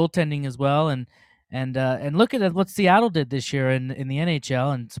good goaltending as well. And look at what Seattle did this year in the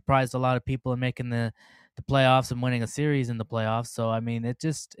NHL, and surprised a lot of people in making the playoffs and winning a series in the playoffs. So I mean, it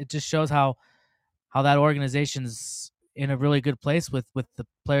just shows how that organization's in a really good place with the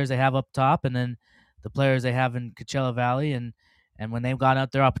players they have up top, and then the players they have in Coachella Valley, and when they've got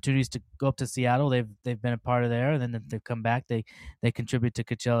out their opportunities to go up to Seattle, they've been a part of there, and then they've come back, they contribute to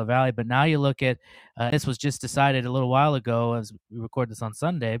Coachella Valley. But now you look at this was just decided a little while ago as we record this on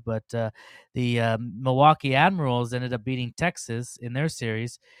Sunday, but the Milwaukee Admirals ended up beating Texas in their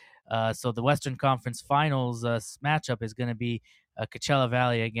series. So the Western Conference Finals matchup is going to be Coachella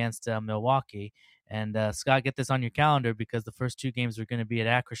Valley against Milwaukee. And Scott, get this on your calendar because the first 2 games are going to be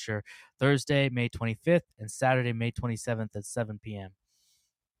at Acrisure Thursday, May 25th, and Saturday, May 27th at 7 p.m.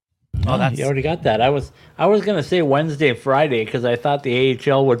 Oh, that's... You already got that. I was going to say Wednesday, Friday, because I thought the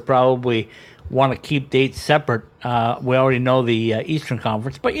AHL would probably want to keep dates separate. We already know the Eastern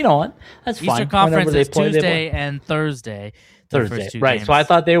Conference, but you know what? That's fine. Eastern Conference is Tuesday and Thursday. Right. Games. So I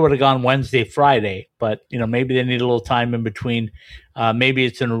thought they would have gone Wednesday, Friday, but maybe they need a little time in between. Maybe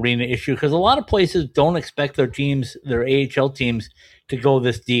it's an arena issue because a lot of places don't expect their teams, their AHL teams, to go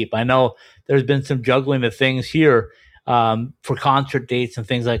this deep. I know there's been some juggling of things here for concert dates and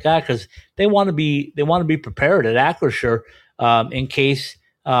things like that because they want to be prepared at Acrisure in case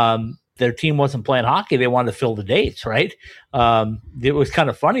their team wasn't playing hockey. They wanted to fill the dates, right? It was kind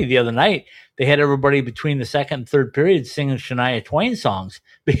of funny the other night. They had everybody between the second and third period singing Shania Twain songs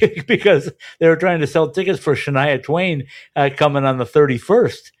because they were trying to sell tickets for Shania Twain coming on the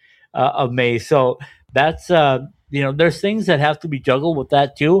 31st of May. So that's, there's things that have to be juggled with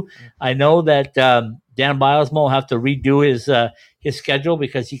that too. I know that Dan Bilesmo will have to redo his schedule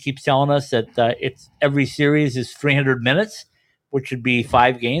because he keeps telling us that it's every series is 300 minutes, which would be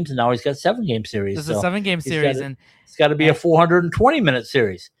 5 games, and now he's got 7-game series. This is a 7-game series, and it's got to be a 420-minute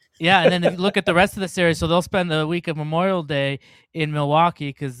series. Yeah, and then if you look at the rest of the series, so they'll spend the week of Memorial Day in Milwaukee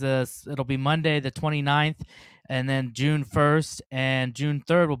because it'll be Monday the 29th, and then June 1st and June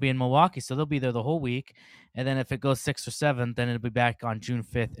 3rd will be in Milwaukee, so they'll be there the whole week. And then if it goes 6th or 7th, then it'll be back on June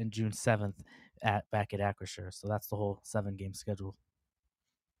 5th and June 7th back at Acrisure. So that's the whole 7-game schedule.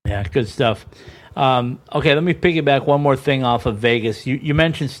 Yeah, good stuff. Okay, let me piggyback one more thing off of Vegas. You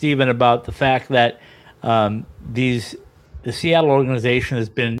mentioned, Steven, about the fact that the Seattle organization has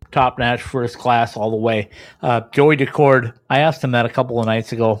been top-notch, first class all the way. Joey Daccord, I asked him that a couple of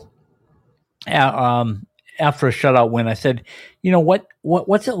nights ago after a shutout win. I said,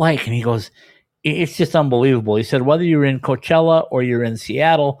 what's it like? And he goes, it's just unbelievable. He said, whether you're in Coachella or you're in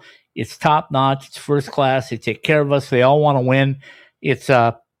Seattle, it's top-notch, it's first class, they take care of us, they all want to win. It's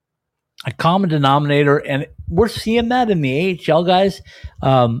a common denominator, and we're seeing that in the AHL, guys.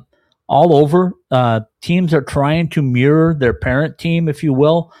 All over, teams are trying to mirror their parent team, if you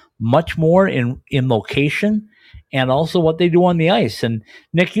will, much more in location and also what they do on the ice. And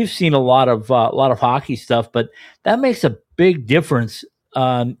Nick, you've seen a lot of hockey stuff, but that makes a big difference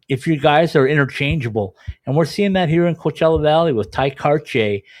if you guys are interchangeable. And we're seeing that here in Coachella Valley with Ty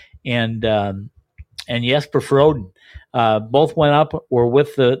Cartier and Jesper Froden. Both went up, were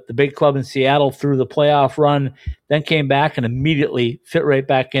with the big club in Seattle through the playoff run, then came back and immediately fit right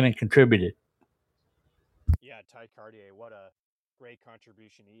back in and contributed. Yeah, Ty Cartier, what a great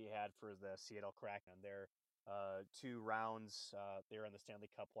contribution he had for the Seattle Kraken. Their 2 rounds there in the Stanley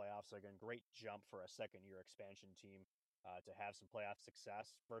Cup playoffs. So again, great jump for a second-year expansion team to have some playoff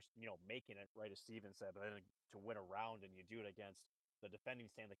success. First, making it, right as Steven said, but then to win a round and you do it against the defending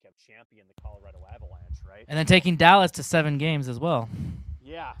Stanley Cup champion, the Colorado Avalanche, right? And then taking Dallas to 7 games as well.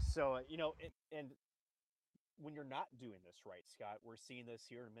 Yeah, so, and when you're not doing this right, Scott, we're seeing this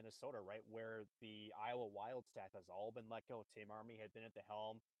here in Minnesota, right, where the Iowa Wild staff has all been let go. Tim Army had been at the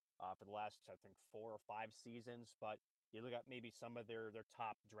helm for the last, I think, 4 or 5 seasons, but you look at maybe some of their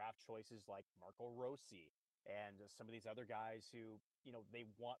top draft choices like Marco Rossi and some of these other guys who, they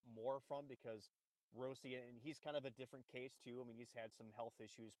want more from because Rossi, and he's kind of a different case too. I mean, he's had some health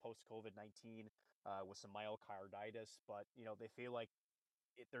issues post-COVID-19 with some myocarditis, but they feel like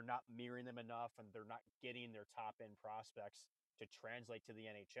they're not mirroring them enough, and they're not getting their top-end prospects to translate to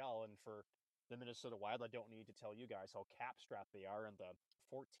the NHL. And for the Minnesota Wild, I don't need to tell you guys how cap-strapped they are, and the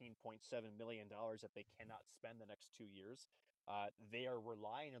 $14.7 million that they cannot spend the next 2 years. They are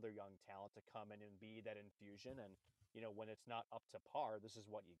relying on their young talent to come in and be that infusion, and when it's not up to par, this is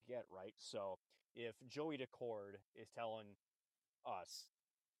what you get, right? So if Joey Daccord is telling us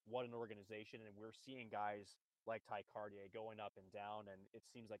what an organization, and we're seeing guys like Ty Cartier going up and down, and it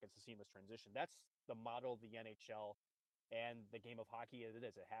seems like it's a seamless transition. That's the model of the NHL and the game of hockey as it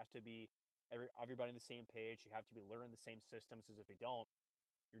is. It has to be everybody on the same page. You have to be learning the same systems, because if you don't,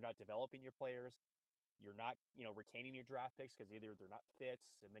 you're not developing your players. You're not, retaining your draft picks because either they're not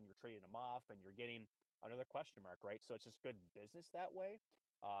fits, and then you're trading them off, and you're getting another question mark, right? So it's just good business that way.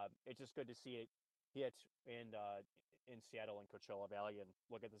 It's just good to see it hit in Seattle and Coachella Valley, and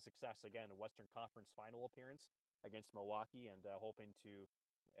look at the success again, a Western Conference final appearance against Milwaukee, and hoping to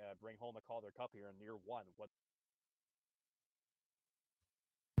bring home a Calder Cup here in year 1.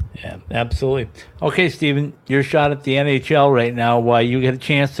 Yeah, absolutely. Okay, Steven, your shot at the NHL right now. You get a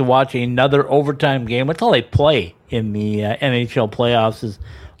chance to watch another overtime game. That's all they play in the NHL playoffs is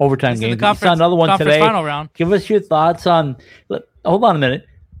overtime games. You saw another one today. Final round. Give us your thoughts on. Hold on a minute.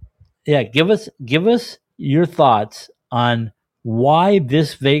 Yeah, give us your thoughts on why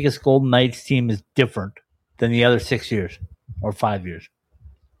this Vegas Golden Knights team is different than the other 6 years or 5 years.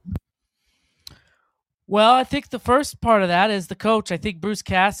 Well, I think the first part of that is the coach. I think Bruce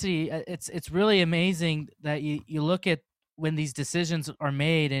Cassidy. It's really amazing that you look at when these decisions are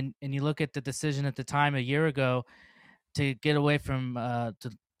made, and you look at the decision at the time a year ago to get away from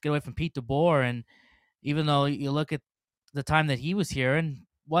Pete DeBoer, and even though you look at the time that he was here and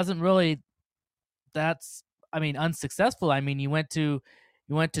wasn't really unsuccessful. I mean, you went to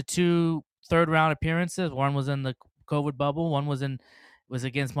 2 third-round appearances. One was in the COVID bubble. One was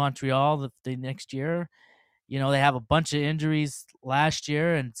against Montreal the next year. They have a bunch of injuries last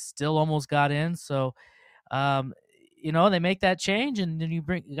year and still almost got in. So, they make that change, and then you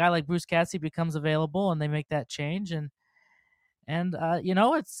bring a guy like Bruce Cassidy becomes available, and they make that change, and then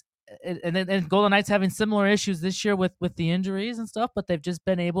Golden Knights having similar issues this year with the injuries and stuff, but they've just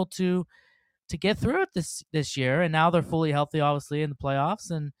been able to get through it this year, and now they're fully healthy, obviously, in the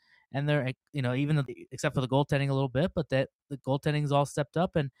playoffs, and they're except for the goaltending a little bit, but that the goaltending's all stepped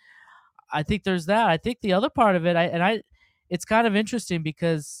up, and I think there's that. I think the other part of it, it's kind of interesting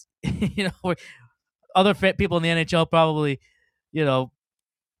because other people in the NHL probably,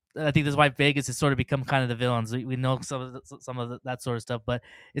 I think this is why Vegas has sort of become kind of the villains. We know some of that sort of stuff, but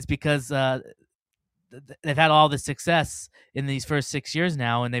it's because they've had all the success in these first 6 years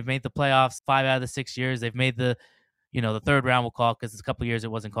now, and they've made the playoffs 5 out of the 6 years. They've made the third round, we'll call it, because it's a couple of years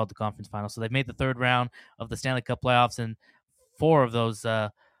it wasn't called the conference final. So they've made the third round of the Stanley Cup playoffs in 4 of those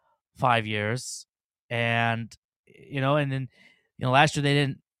 5 years, and then last year they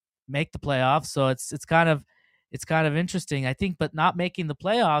didn't make the playoffs, so it's kind of interesting, I think. But not making the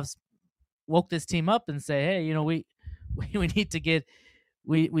playoffs woke this team up and say, hey, we need to get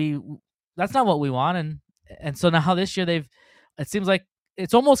we that's not what we want, and so now this year it seems like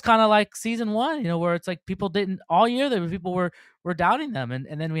it's almost kind of like season 1, where it's like people didn't all year there people were doubting them,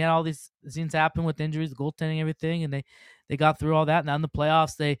 and then we had all these things happen with injuries, the goaltending, everything, and they got through all that. And now in the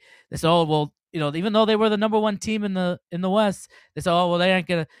playoffs they said, oh well, even though they were the number 1 team in the West, they said, oh well, they're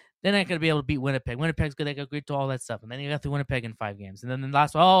not gonna be able to beat Winnipeg. Winnipeg's good, they agreed to all that stuff, and then you got through Winnipeg in 5 games, and then the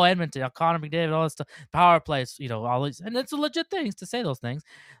last one, oh, Edmonton, Connor McDavid, all that stuff, power plays, all these, and it's a legit things to say those things.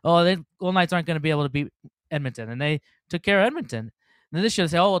 Oh, the Golden Knights aren't going to be able to beat Edmonton, and they took care of Edmonton. And then this year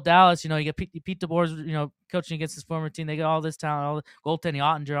they say, oh well, Dallas, you get Pete DeBoer's, coaching against his former team, they get all this talent, all the goaltending,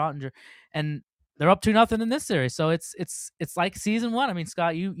 Ottinger, and they're up 2-0 in this series. So it's like season 1. I mean,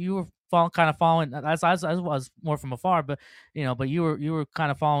 Scott, you were following as I was more from afar, but but you were kind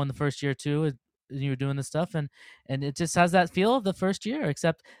of following the first year too, and you were doing this stuff, and it just has that feel of the first year.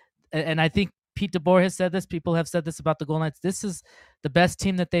 Except, and I think Pete DeBoer has said this. People have said this about the Golden Knights. This is the best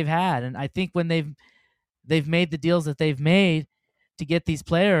team that they've had, and I think when they've made the deals that they've made to get these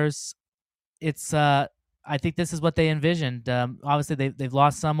players, it's I think this is what they envisioned. Obviously, they've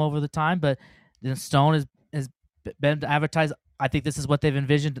lost some over the time, but Stone has been advertised. I think this is what they've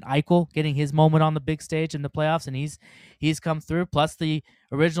envisioned. Eichel getting his moment on the big stage in the playoffs, and he's come through. Plus, the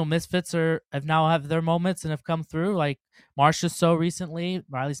original Misfits have now their moments and have come through, like Marcia so recently,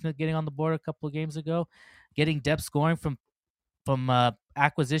 Riley Smith getting on the board a couple of games ago, getting depth scoring from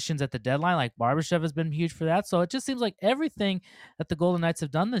acquisitions at the deadline, like Barbashev has been huge for that. So it just seems like everything that the Golden Knights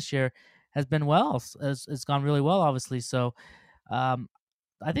have done this year has been it's gone really well, obviously. So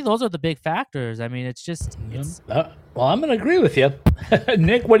I think those are the big factors. I mean, it's just well, I'm going to agree with you.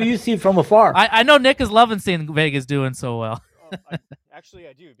 Nick, what do you see from afar? I know Nick is loving seeing Vegas doing so well. Actually,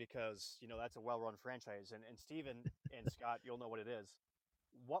 I do, because that's a well-run franchise, and Steven and Scott, you'll know what it is.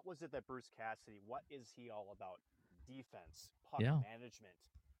 What was it that Bruce Cassidy? What is he all about? Defense, puck management.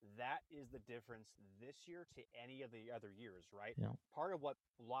 That is the difference this year to any of the other years, right? Yeah. Part of what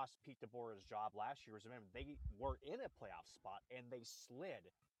lost Pete DeBoer's job last year was, remember, they were in a playoff spot and they slid.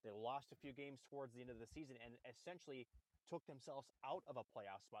 They lost a few games towards the end of the season and essentially took themselves out of a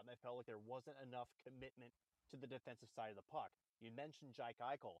playoff spot. And they felt like there wasn't enough commitment to the defensive side of the puck. You mentioned Jack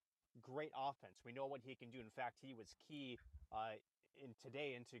Eichel. Great offense. We know what he can do. In fact, he was key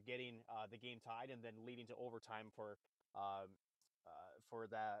into getting the game tied and then leading to overtime for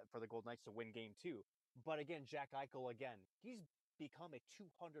the Golden Knights to win game 2. But again, Jack Eichel, he's become a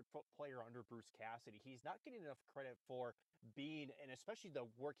 200-foot player under Bruce Cassidy. He's not getting enough credit for being, and especially the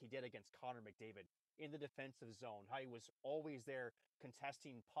work he did against Connor McDavid in the defensive zone, how he was always there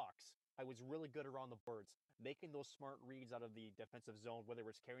contesting pucks. I was really good around the boards, making those smart reads out of the defensive zone, whether it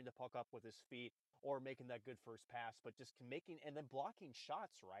was carrying the puck up with his feet or making that good first pass, but just making and then blocking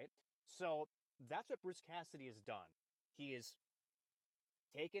shots, right? So that's what Bruce Cassidy has done. He is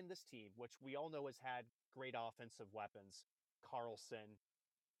taken this team, which we all know has had great offensive weapons, Carlson,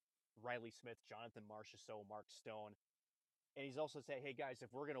 Riley Smith, Jonathan Marchessault, Mark Stone. And he's also saying, hey, guys,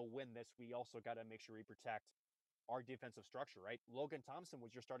 if we're going to win this, we also got to make sure we protect our defensive structure, right? Logan Thompson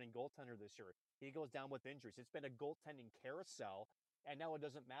was your starting goaltender this year. He goes down with injuries. It's been a goaltending carousel, and now it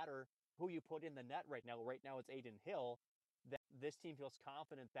doesn't matter who you put in the net right now. Right now it's Adin Hill. That this team feels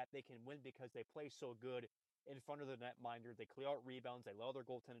confident that they can win because they play so good in front of the netminder. They clear out rebounds. They allow their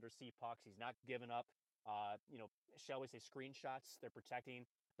goaltender to see pucks. He's not giving up, shall we say, screenshots. They're protecting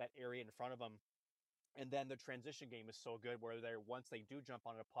that area in front of them. And then the transition game is so good where once they do jump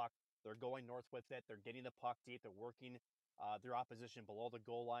on a puck, they're going north with it. They're getting the puck deep. They're working their opposition below the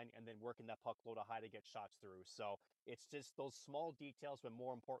goal line and then working that puck low to high to get shots through. So it's just those small details, but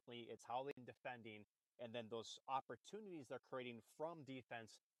more importantly, it's how they're defending and then those opportunities they're creating from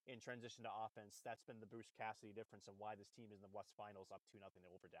defense in transition to offense. That's been the Bruce Cassidy difference and why this team is in the West Finals up 2-0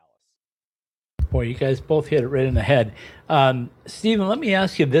 over Dallas. Boy, you guys both hit it right in the head. Steven, let me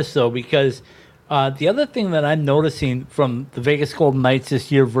ask you this, though, because the other thing that I'm noticing from the Vegas Golden Knights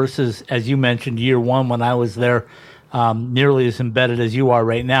this year versus, as you mentioned, year one when I was there, nearly as embedded as you are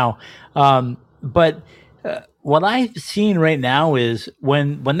right now. But what I've seen right now is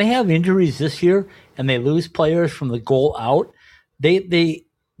when they have injuries this year and they lose players from the goal out, they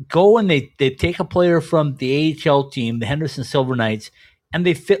go and they take a player from the AHL team, the Henderson Silver Knights, and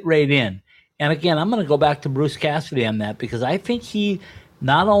they fit right in. And again, I'm going to go back to Bruce Cassidy on that because I think he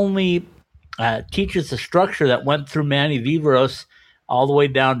not only teaches the structure that went through Manny Viveiros all the way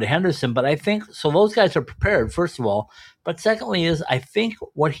down to Henderson, but I think so those guys are prepared, first of all. But secondly is I think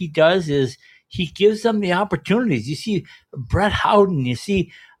what he does is he gives them the opportunities. You see Brett Howden, you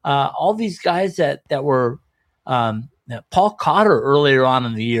see all these guys that were Paul Cotter earlier on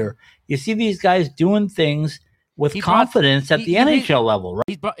in the year. You see these guys doing things with confidence at the NHL level,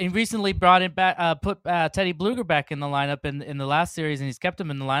 right? He recently brought it back, put Teddy Bluger back in the lineup in the last series, and he's kept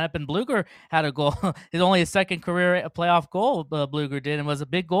him in the lineup. And Bluger had a goal. It's only his second career playoff goal. Bluger did, and was a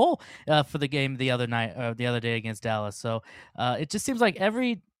big goal for the game the other day against Dallas. So it just seems like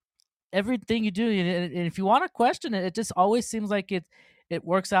everything you do, and if you want to question it, it just always seems like it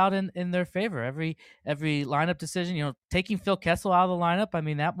works out in their favor. Every lineup decision, taking Phil Kessel out of the lineup. I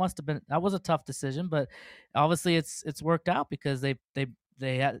mean, that was a tough decision, but obviously it's worked out because they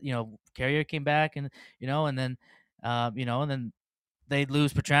had, Carrier came back and then they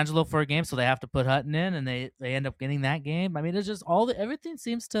lose Pietrangelo for a game, so they have to put Hutton in, and they end up getting that game. I mean, it's just everything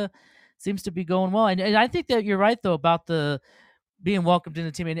seems to be going well, and I think that you're right though about the being welcomed in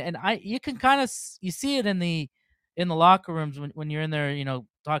the team, and you can kind of see it in the locker rooms when you're in there,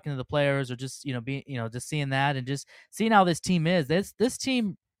 talking to the players or just, being, just seeing that and just seeing how this team is. This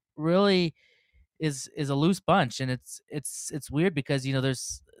team really is a loose bunch, and it's weird because,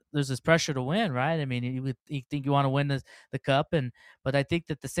 there's this pressure to win, right? I mean, you think you want to win the cup, but I think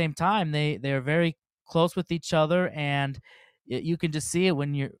that at the same time they are very close with each other, and you can just see it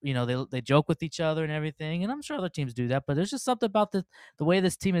when they joke with each other and everything, and I'm sure other teams do that, but there's just something about the way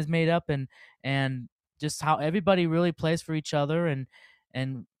this team is made up and just how everybody really plays for each other, and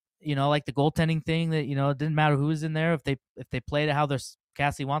like the goaltending thing that, it didn't matter who was in there. If they played it how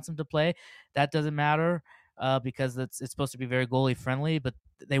Cassie wants them to play, that doesn't matter because it's supposed to be very goalie friendly, but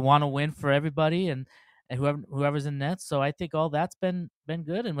they want to win for everybody and whoever's in net. So I think all that's been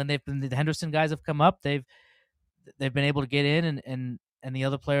good. And when the Henderson guys have come up, they've been able to get in and the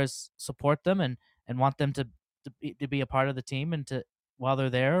other players support them and want them to be a part of the team and to while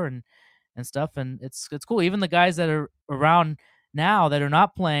they're there and stuff, and it's cool. Even the guys that are around now that are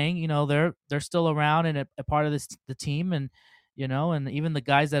not playing, they're still around and a part of the team, and and even the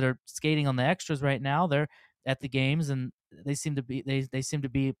guys that are skating on the extras right now, they're at the games and they seem to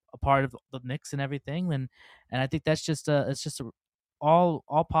be a part of the mix and everything, and I think that's just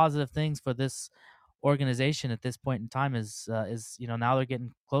all positive things for this organization at this point in time. Is now they're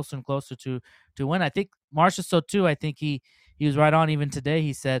getting closer and closer to win. I think Marchessault too. I think he was right on. Even today,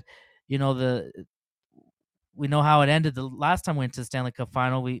 he said, we know how it ended the last time we went to the Stanley Cup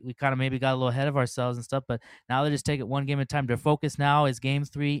final. We kind of maybe got a little ahead of ourselves and stuff, but now they just take it one game at a time. Their focus now is Game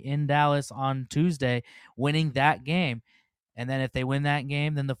 3 in Dallas on Tuesday, winning that game. And then if they win that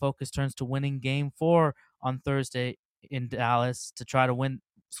game, then the focus turns to winning Game 4 on Thursday in Dallas to try to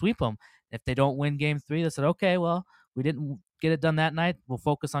sweep them. If they don't win Game 3, they said, okay, well, we didn't get it done that night. We'll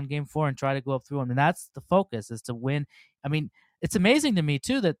focus on Game 4 and try to go up through them. And that's the focus, is to win. I mean, it's amazing to me,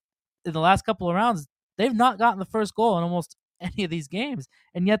 too, that in the last couple of rounds, they've not gotten the first goal in almost any of these games,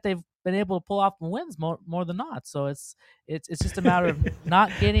 and yet they've been able to pull off the wins more than not. So it's just a matter of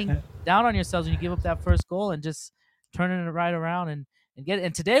not getting down on yourselves when you give up that first goal and just turning it right around and get it.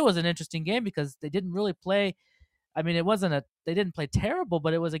 And today was an interesting game because they didn't really play I mean, they didn't play terrible,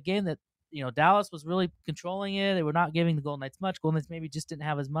 but it was a game that, Dallas was really controlling it. They were not giving the Golden Knights much. Golden Knights maybe just didn't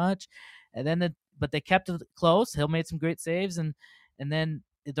have as much. And then but they kept it close. Hill made some great saves, and then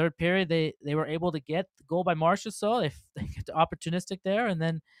the third period they were able to get the goal by Marchessault. They get opportunistic there, and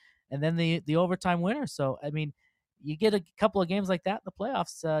then the overtime winner. So I mean, you get a couple of games like that in the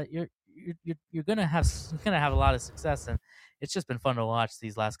playoffs, you're gonna have a lot of success, and it's just been fun to watch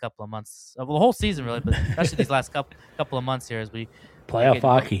these last couple of months, well, the whole season really, but especially these last couple of months here as we playoff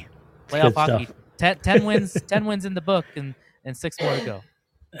hockey. Playoff hockey. 10 wins, 10 wins in the book, and 6 more to go.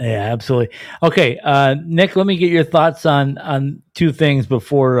 Yeah, absolutely. Okay, Nick, let me get your thoughts on two things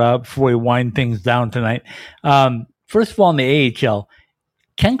before we wind things down tonight. First of all, in the AHL,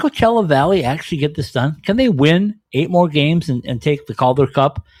 can Coachella Valley actually get this done? Can they win 8 more games and take the Calder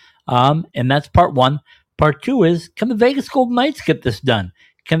Cup? And that's part one. Part two is, can the Vegas Golden Knights get this done?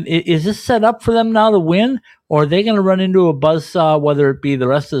 Is this set up for them now to win, or are they going to run into a buzzsaw, whether it be the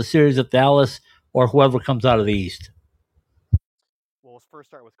rest of the series at Dallas or whoever comes out of the East? Well, let's first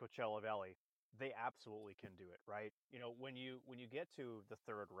start with Coachella Valley. They absolutely can do it, right? When you get to the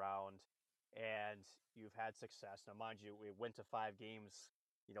third round and you've had success. Now, mind you, we went to 5 games,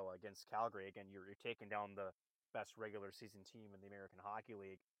 against Calgary. Again, you're taking down the best regular season team in the American Hockey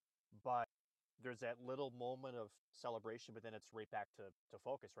League, but there's that little moment of celebration, but then it's right back to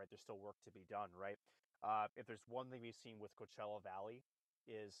focus, right? There's still work to be done, right? If there's one thing we've seen with Coachella Valley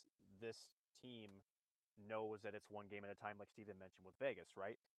is this team knows that it's one game at a time, like Steven mentioned with Vegas,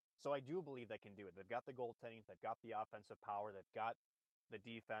 right? So I do believe they can do it. They've got the goaltending, they've got the offensive power, they've got the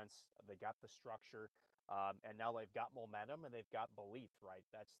defense, they got the structure, and now they've got momentum and they've got belief, right?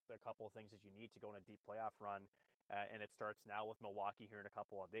 That's the couple of things that you need to go on a deep playoff run. And it starts now with Milwaukee here in a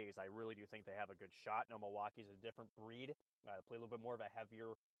couple of days. I really do think they have a good shot. Now, Milwaukee's a different breed. They play a little bit more of a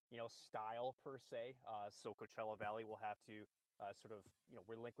heavier, style per se. So Coachella Valley will have to sort of,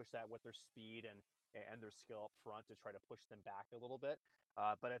 relinquish that with their speed and their skill up front to try to push them back a little bit.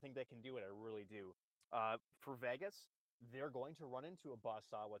 But I think they can do it. I really do. For Vegas, they're going to run into a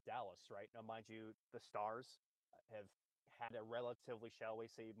buzzsaw with Dallas, right? Now, mind you, the Stars have had a relatively, shall we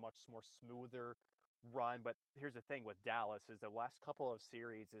say, much more smoother run. But here's the thing with Dallas is the last couple of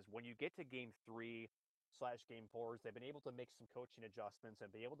series is when you get to game 3/game 4s, they've been able to make some coaching adjustments and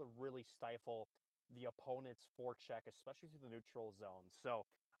be able to really stifle the opponent's forecheck, especially through the neutral zone. So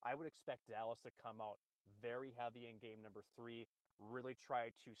I would expect Dallas to come out very heavy in game number 3, really try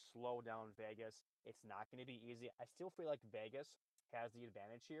to slow down Vegas. It's not going to be easy. I still feel like Vegas has the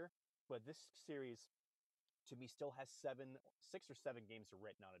advantage here, but this series to me still has 6 or 7 games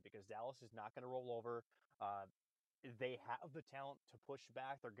written on it because Dallas is not going to roll over. They have the talent to push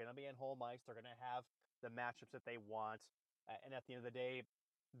back. They're going to be in home ice. They're going to have the matchups that they want. And at the end of the day,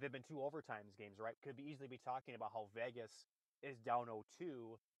 they've been 2 overtimes games, right? Could be easily be talking about how Vegas is down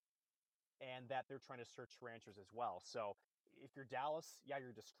 0-2 and that they're trying to search for answers as well. So if you're Dallas, yeah,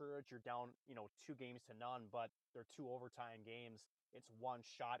 you're discouraged. You're down, 2 games to none, but they're 2 overtime games. It's 1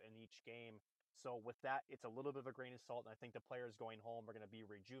 shot in each game. So with that, it's a little bit of a grain of salt, and I think the players going home are going to be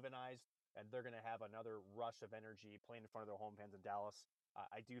rejuvenized, and they're going to have another rush of energy playing in front of their home fans in Dallas.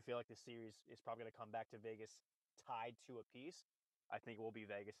 I do feel like the series is probably going to come back to Vegas tied to a piece. I think it will be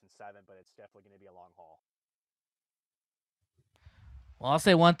Vegas in 7, but it's definitely going to be a long haul. Well, I'll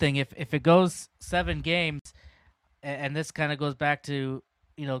say one thing. If it goes 7 games, and this kind of goes back to,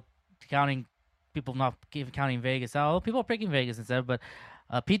 counting people not counting Vegas out. People are picking Vegas instead, but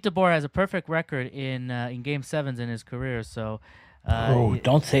Pete DeBoer has a perfect record in Game 7s in his career. So,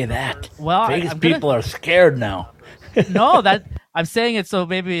 don't say that. Well, Vegas people are scared now. No, that I'm saying it so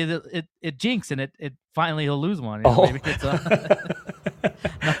maybe it jinx and it finally he'll lose one. Maybe it's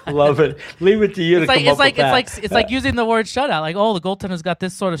Love it. Leave it to you to come up with that. It's like using the word shutout. Like, oh, the goaltender's got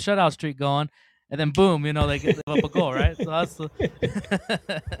this sort of shutout streak going. And then boom, they give up a goal, right? So that's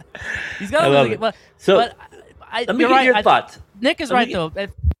he's got to lose it. But let me get your thoughts. Nick is right though.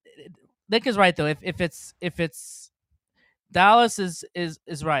 Nick is right though. If it's Dallas is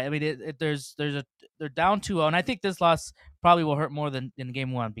right. I mean, they're down 2-0, and I think this loss probably will hurt more than in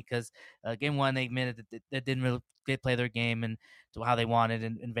Game 1 because Game 1 they admitted that they didn't really play their game and to how they wanted,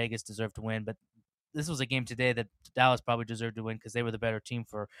 and Vegas deserved to win, but. This was a game today that Dallas probably deserved to win because they were the better team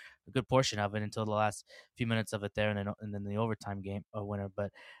for a good portion of it until the last few minutes of it there, and then the overtime game winner.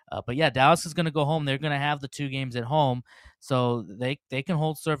 But yeah, Dallas is going to go home. They're going to have the 2 games at home, so they can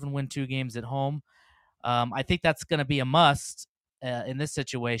hold serve and win 2 games at home. I think that's going to be a must in this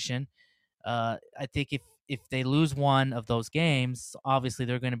situation. I think if they lose one of those games, obviously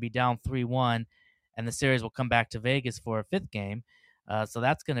they're going to be down 3-1, and the series will come back to Vegas for a 5th game. So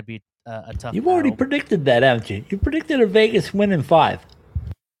that's going to be a tough. You've already predicted that, haven't you? You predicted a Vegas win in 5.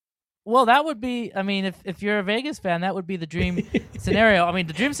 Well, that would be. I mean, if you're a Vegas fan, that would be the dream scenario. I mean,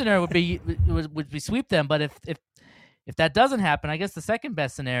 the dream scenario would be sweep them. But if that doesn't happen, I guess the second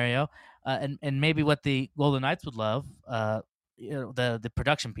best scenario, and maybe what the Golden Knights would love, the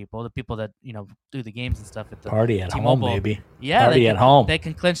production people, the people that do the games and stuff at the party at T-Mobile. home, maybe. Yeah, party at home. They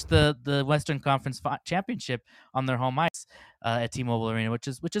can clinch the Western Conference Championship on their home ice at T-Mobile Arena, which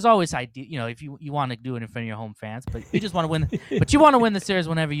is always ideal. If you want to do it in front of your home fans, but you just want to win. But you want to win the series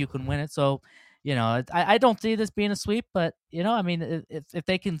whenever you can win it. So, I don't see this being a sweep. But I mean, if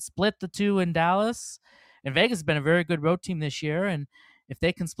they can split the two in Dallas, and Vegas has been a very good road team this year, and if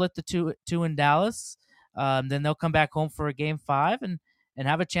they can split the two in Dallas. Then they'll come back home for a game 5 and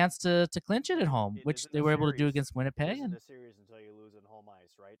have a chance to clinch it at home, which they were able to do against Winnipeg. And the series until you lose in home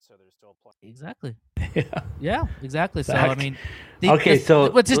ice, right? So there's still plenty. Exactly. Yeah, exactly. So I mean,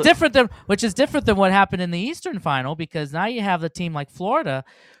 which is different than what happened in the Eastern Final, because now you have a team like Florida,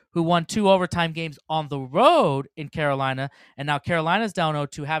 who won 2 overtime games on the road in Carolina, and now Carolina's down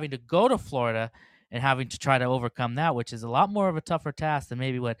 0-2, having to go to Florida and having to try to overcome that, which is a lot more of a tougher task than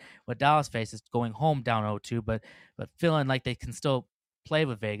maybe what Dallas faces, going home down 0-2, but feeling like they can still play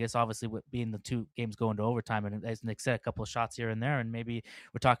with Vegas, obviously with being the 2 games going to overtime, and as Nick said, a couple of shots here and there, and maybe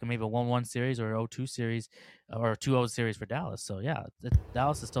we're talking maybe a 1-1 series or a 0-2 series or a 2-0 series for Dallas. So yeah,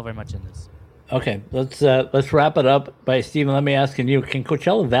 Dallas is still very much in this. Okay, let's wrap it up by Steven. Let me ask you: can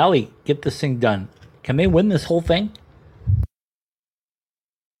Coachella Valley get this thing done? Can they win this whole thing?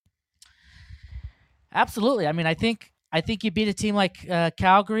 Absolutely. I mean, I think you beat a team like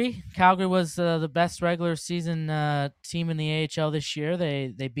Calgary. Calgary was the best regular season team in the AHL this year.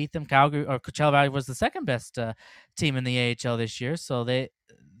 They beat them. Coachella Valley was the second best team in the AHL this year. So they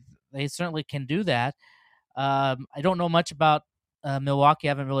certainly can do that. I don't know much about Milwaukee.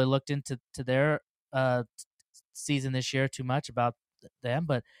 I haven't really looked into their season this year too much about them,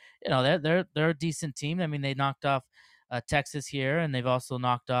 but they're a decent team. I mean, they knocked off Texas here, and they've also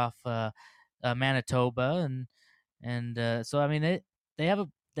knocked off Manitoba, and so I mean they have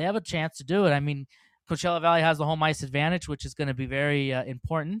a chance to do it. I mean, Coachella Valley has the home ice advantage, which is going to be very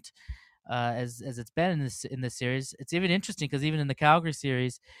important as it's been in this series. It's even interesting because even in the Calgary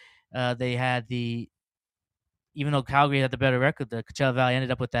series, they had even though Calgary had the better record, the Coachella Valley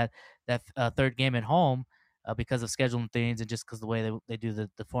ended up with that third game at home because of scheduling things and just because the way they do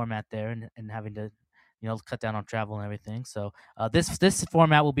the format there and having to cut down on travel and everything. So this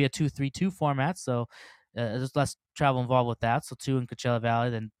format will be a 2-3-2 format. So there's less travel involved with that. So 2 in Coachella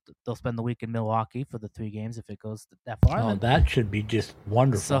Valley, then they'll spend the week in Milwaukee for the 3 games if it goes that far. Oh, that should be just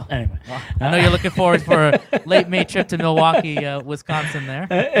wonderful. So, anyway, I know you're looking forward for a late May trip to Milwaukee, Wisconsin there.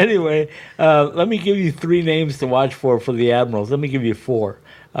 Anyway, let me give you 3 names to watch for the Admirals. Let me give you 4.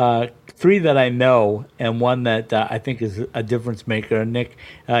 3 that I know, and 1 that I think is a difference maker. Nick,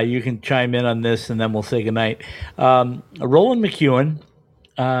 you can chime in on this, and then we'll say goodnight. Roland McEwen,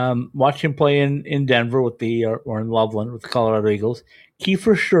 watched him play in Denver or in Loveland with the Colorado Eagles.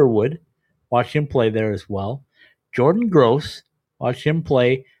 Kiefer Sherwood, watched him play there as well. Jordan Gross, watched him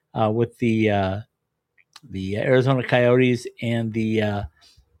play with the Arizona Coyotes and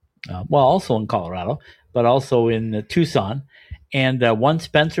also in Colorado, but also in Tucson. And 1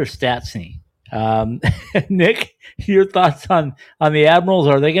 Spencer Stastny. Nick, your thoughts on the Admirals?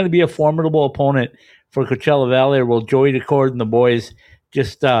 Are they going to be a formidable opponent for Coachella Valley, or will Joey Decord and the boys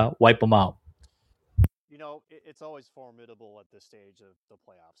just wipe them out? It's always formidable at this stage of the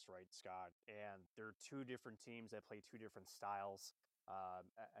playoffs, right, Scott? And they're 2 different teams that play 2 different styles.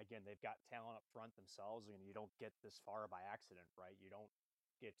 Again, they've got talent up front themselves, and you don't get this far by accident, right? You don't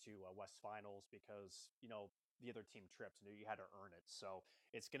get to West Finals because the other team tripped and you had to earn it. So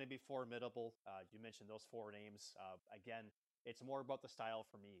it's going to be formidable. You mentioned those 4 names. Again, it's more about the style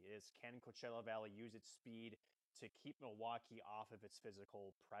for me. Can Coachella Valley use its speed to keep Milwaukee off of its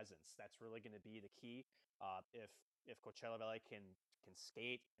physical presence? That's really going to be the key. If Coachella Valley can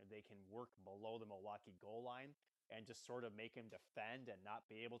skate and they can work below the Milwaukee goal line and just sort of make him defend and not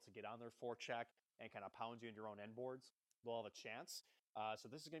be able to get on their forecheck and kind of pound you in your own end boards, they'll have a chance. So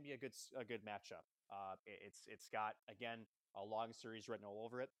this is going to be a good matchup. It's got, again, a long series written all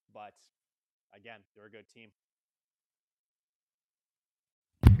over it, but again, they're a good team.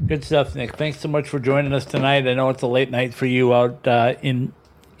 Good stuff, Nick. Thanks so much for joining us tonight. I know it's a late night for you out in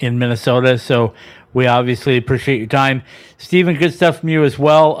Minnesota, so we obviously appreciate your time. Steven, good stuff from you as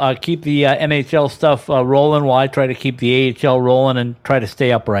well. Keep the NHL stuff rolling while I try to keep the AHL rolling and try to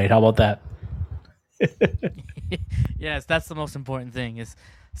stay upright. How about that? Yes, that's the most important thing, is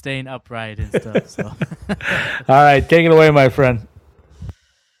staying upright and stuff. So. All right, take it away, my friend.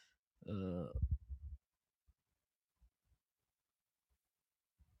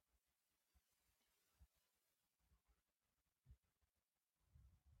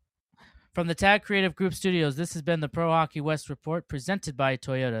 From the Tag Creative Group Studios, this has been the Pro Hockey West Report presented by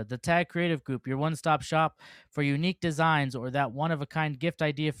Toyota. The Tag Creative Group, your one-stop shop for unique designs or that one-of-a-kind gift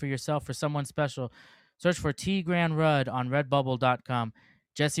idea for yourself or someone special. Search for T. Grand Rudd on redbubble.com.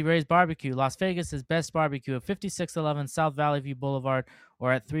 Jesse Ray's Barbecue, Las Vegas' best barbecue at 5611 South Valley View Boulevard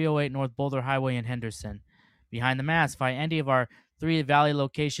or at 308 North Boulder Highway in Henderson. Behind the Mask, find any of our 3 Valley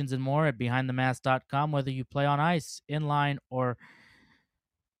locations and more at behindthemask.com, whether you play on ice, inline, or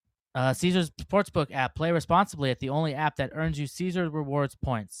Caesars Sportsbook app. Play responsibly at the only app that earns you Caesars Rewards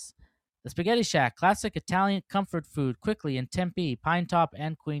points. The Spaghetti Shack, classic Italian comfort food, quickly in Tempe, Pine Top,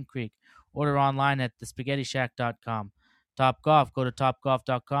 and Queen Creek. Order online at thespaghettishack.com. Top Golf, go to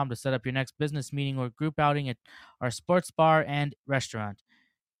topgolf.com to set up your next business meeting or group outing at our sports bar and restaurant.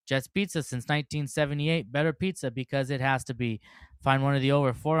 Jets Pizza since 1978. Better pizza because it has to be. Find one of the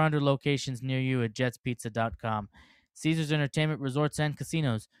over 400 locations near you at jetspizza.com. Caesars Entertainment Resorts and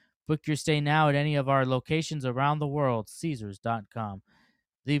Casinos. Book your stay now at any of our locations around the world. Caesars.com.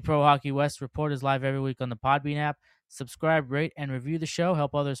 The Pro Hockey West Report is live every week on the Podbean app. Subscribe, rate, and review the show.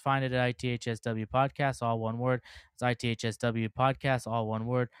 Help others find it at ITHSW Podcast, all one word. It's ITHSW Podcast, all one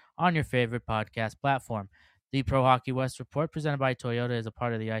word, on your favorite podcast platform. The Pro Hockey West Report, presented by Toyota, is a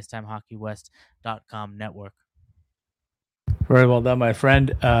part of the IcetimeHockeyWest.com network. Very well done, my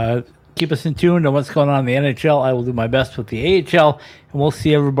friend. Keep us in tune on what's going on in the NHL. I will do my best with the AHL, and we'll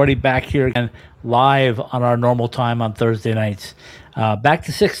see everybody back here again live on our normal time on Thursday nights. Back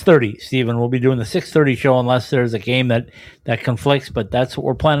to 6:30, Stephen. We'll be doing the 6:30 show unless there's a game that conflicts, but that's what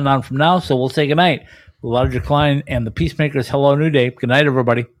we're planning on from now. So we'll say goodnight. Elijah Klein and the Peacemakers. Hello, New Day. Good night,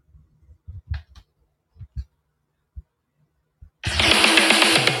 everybody.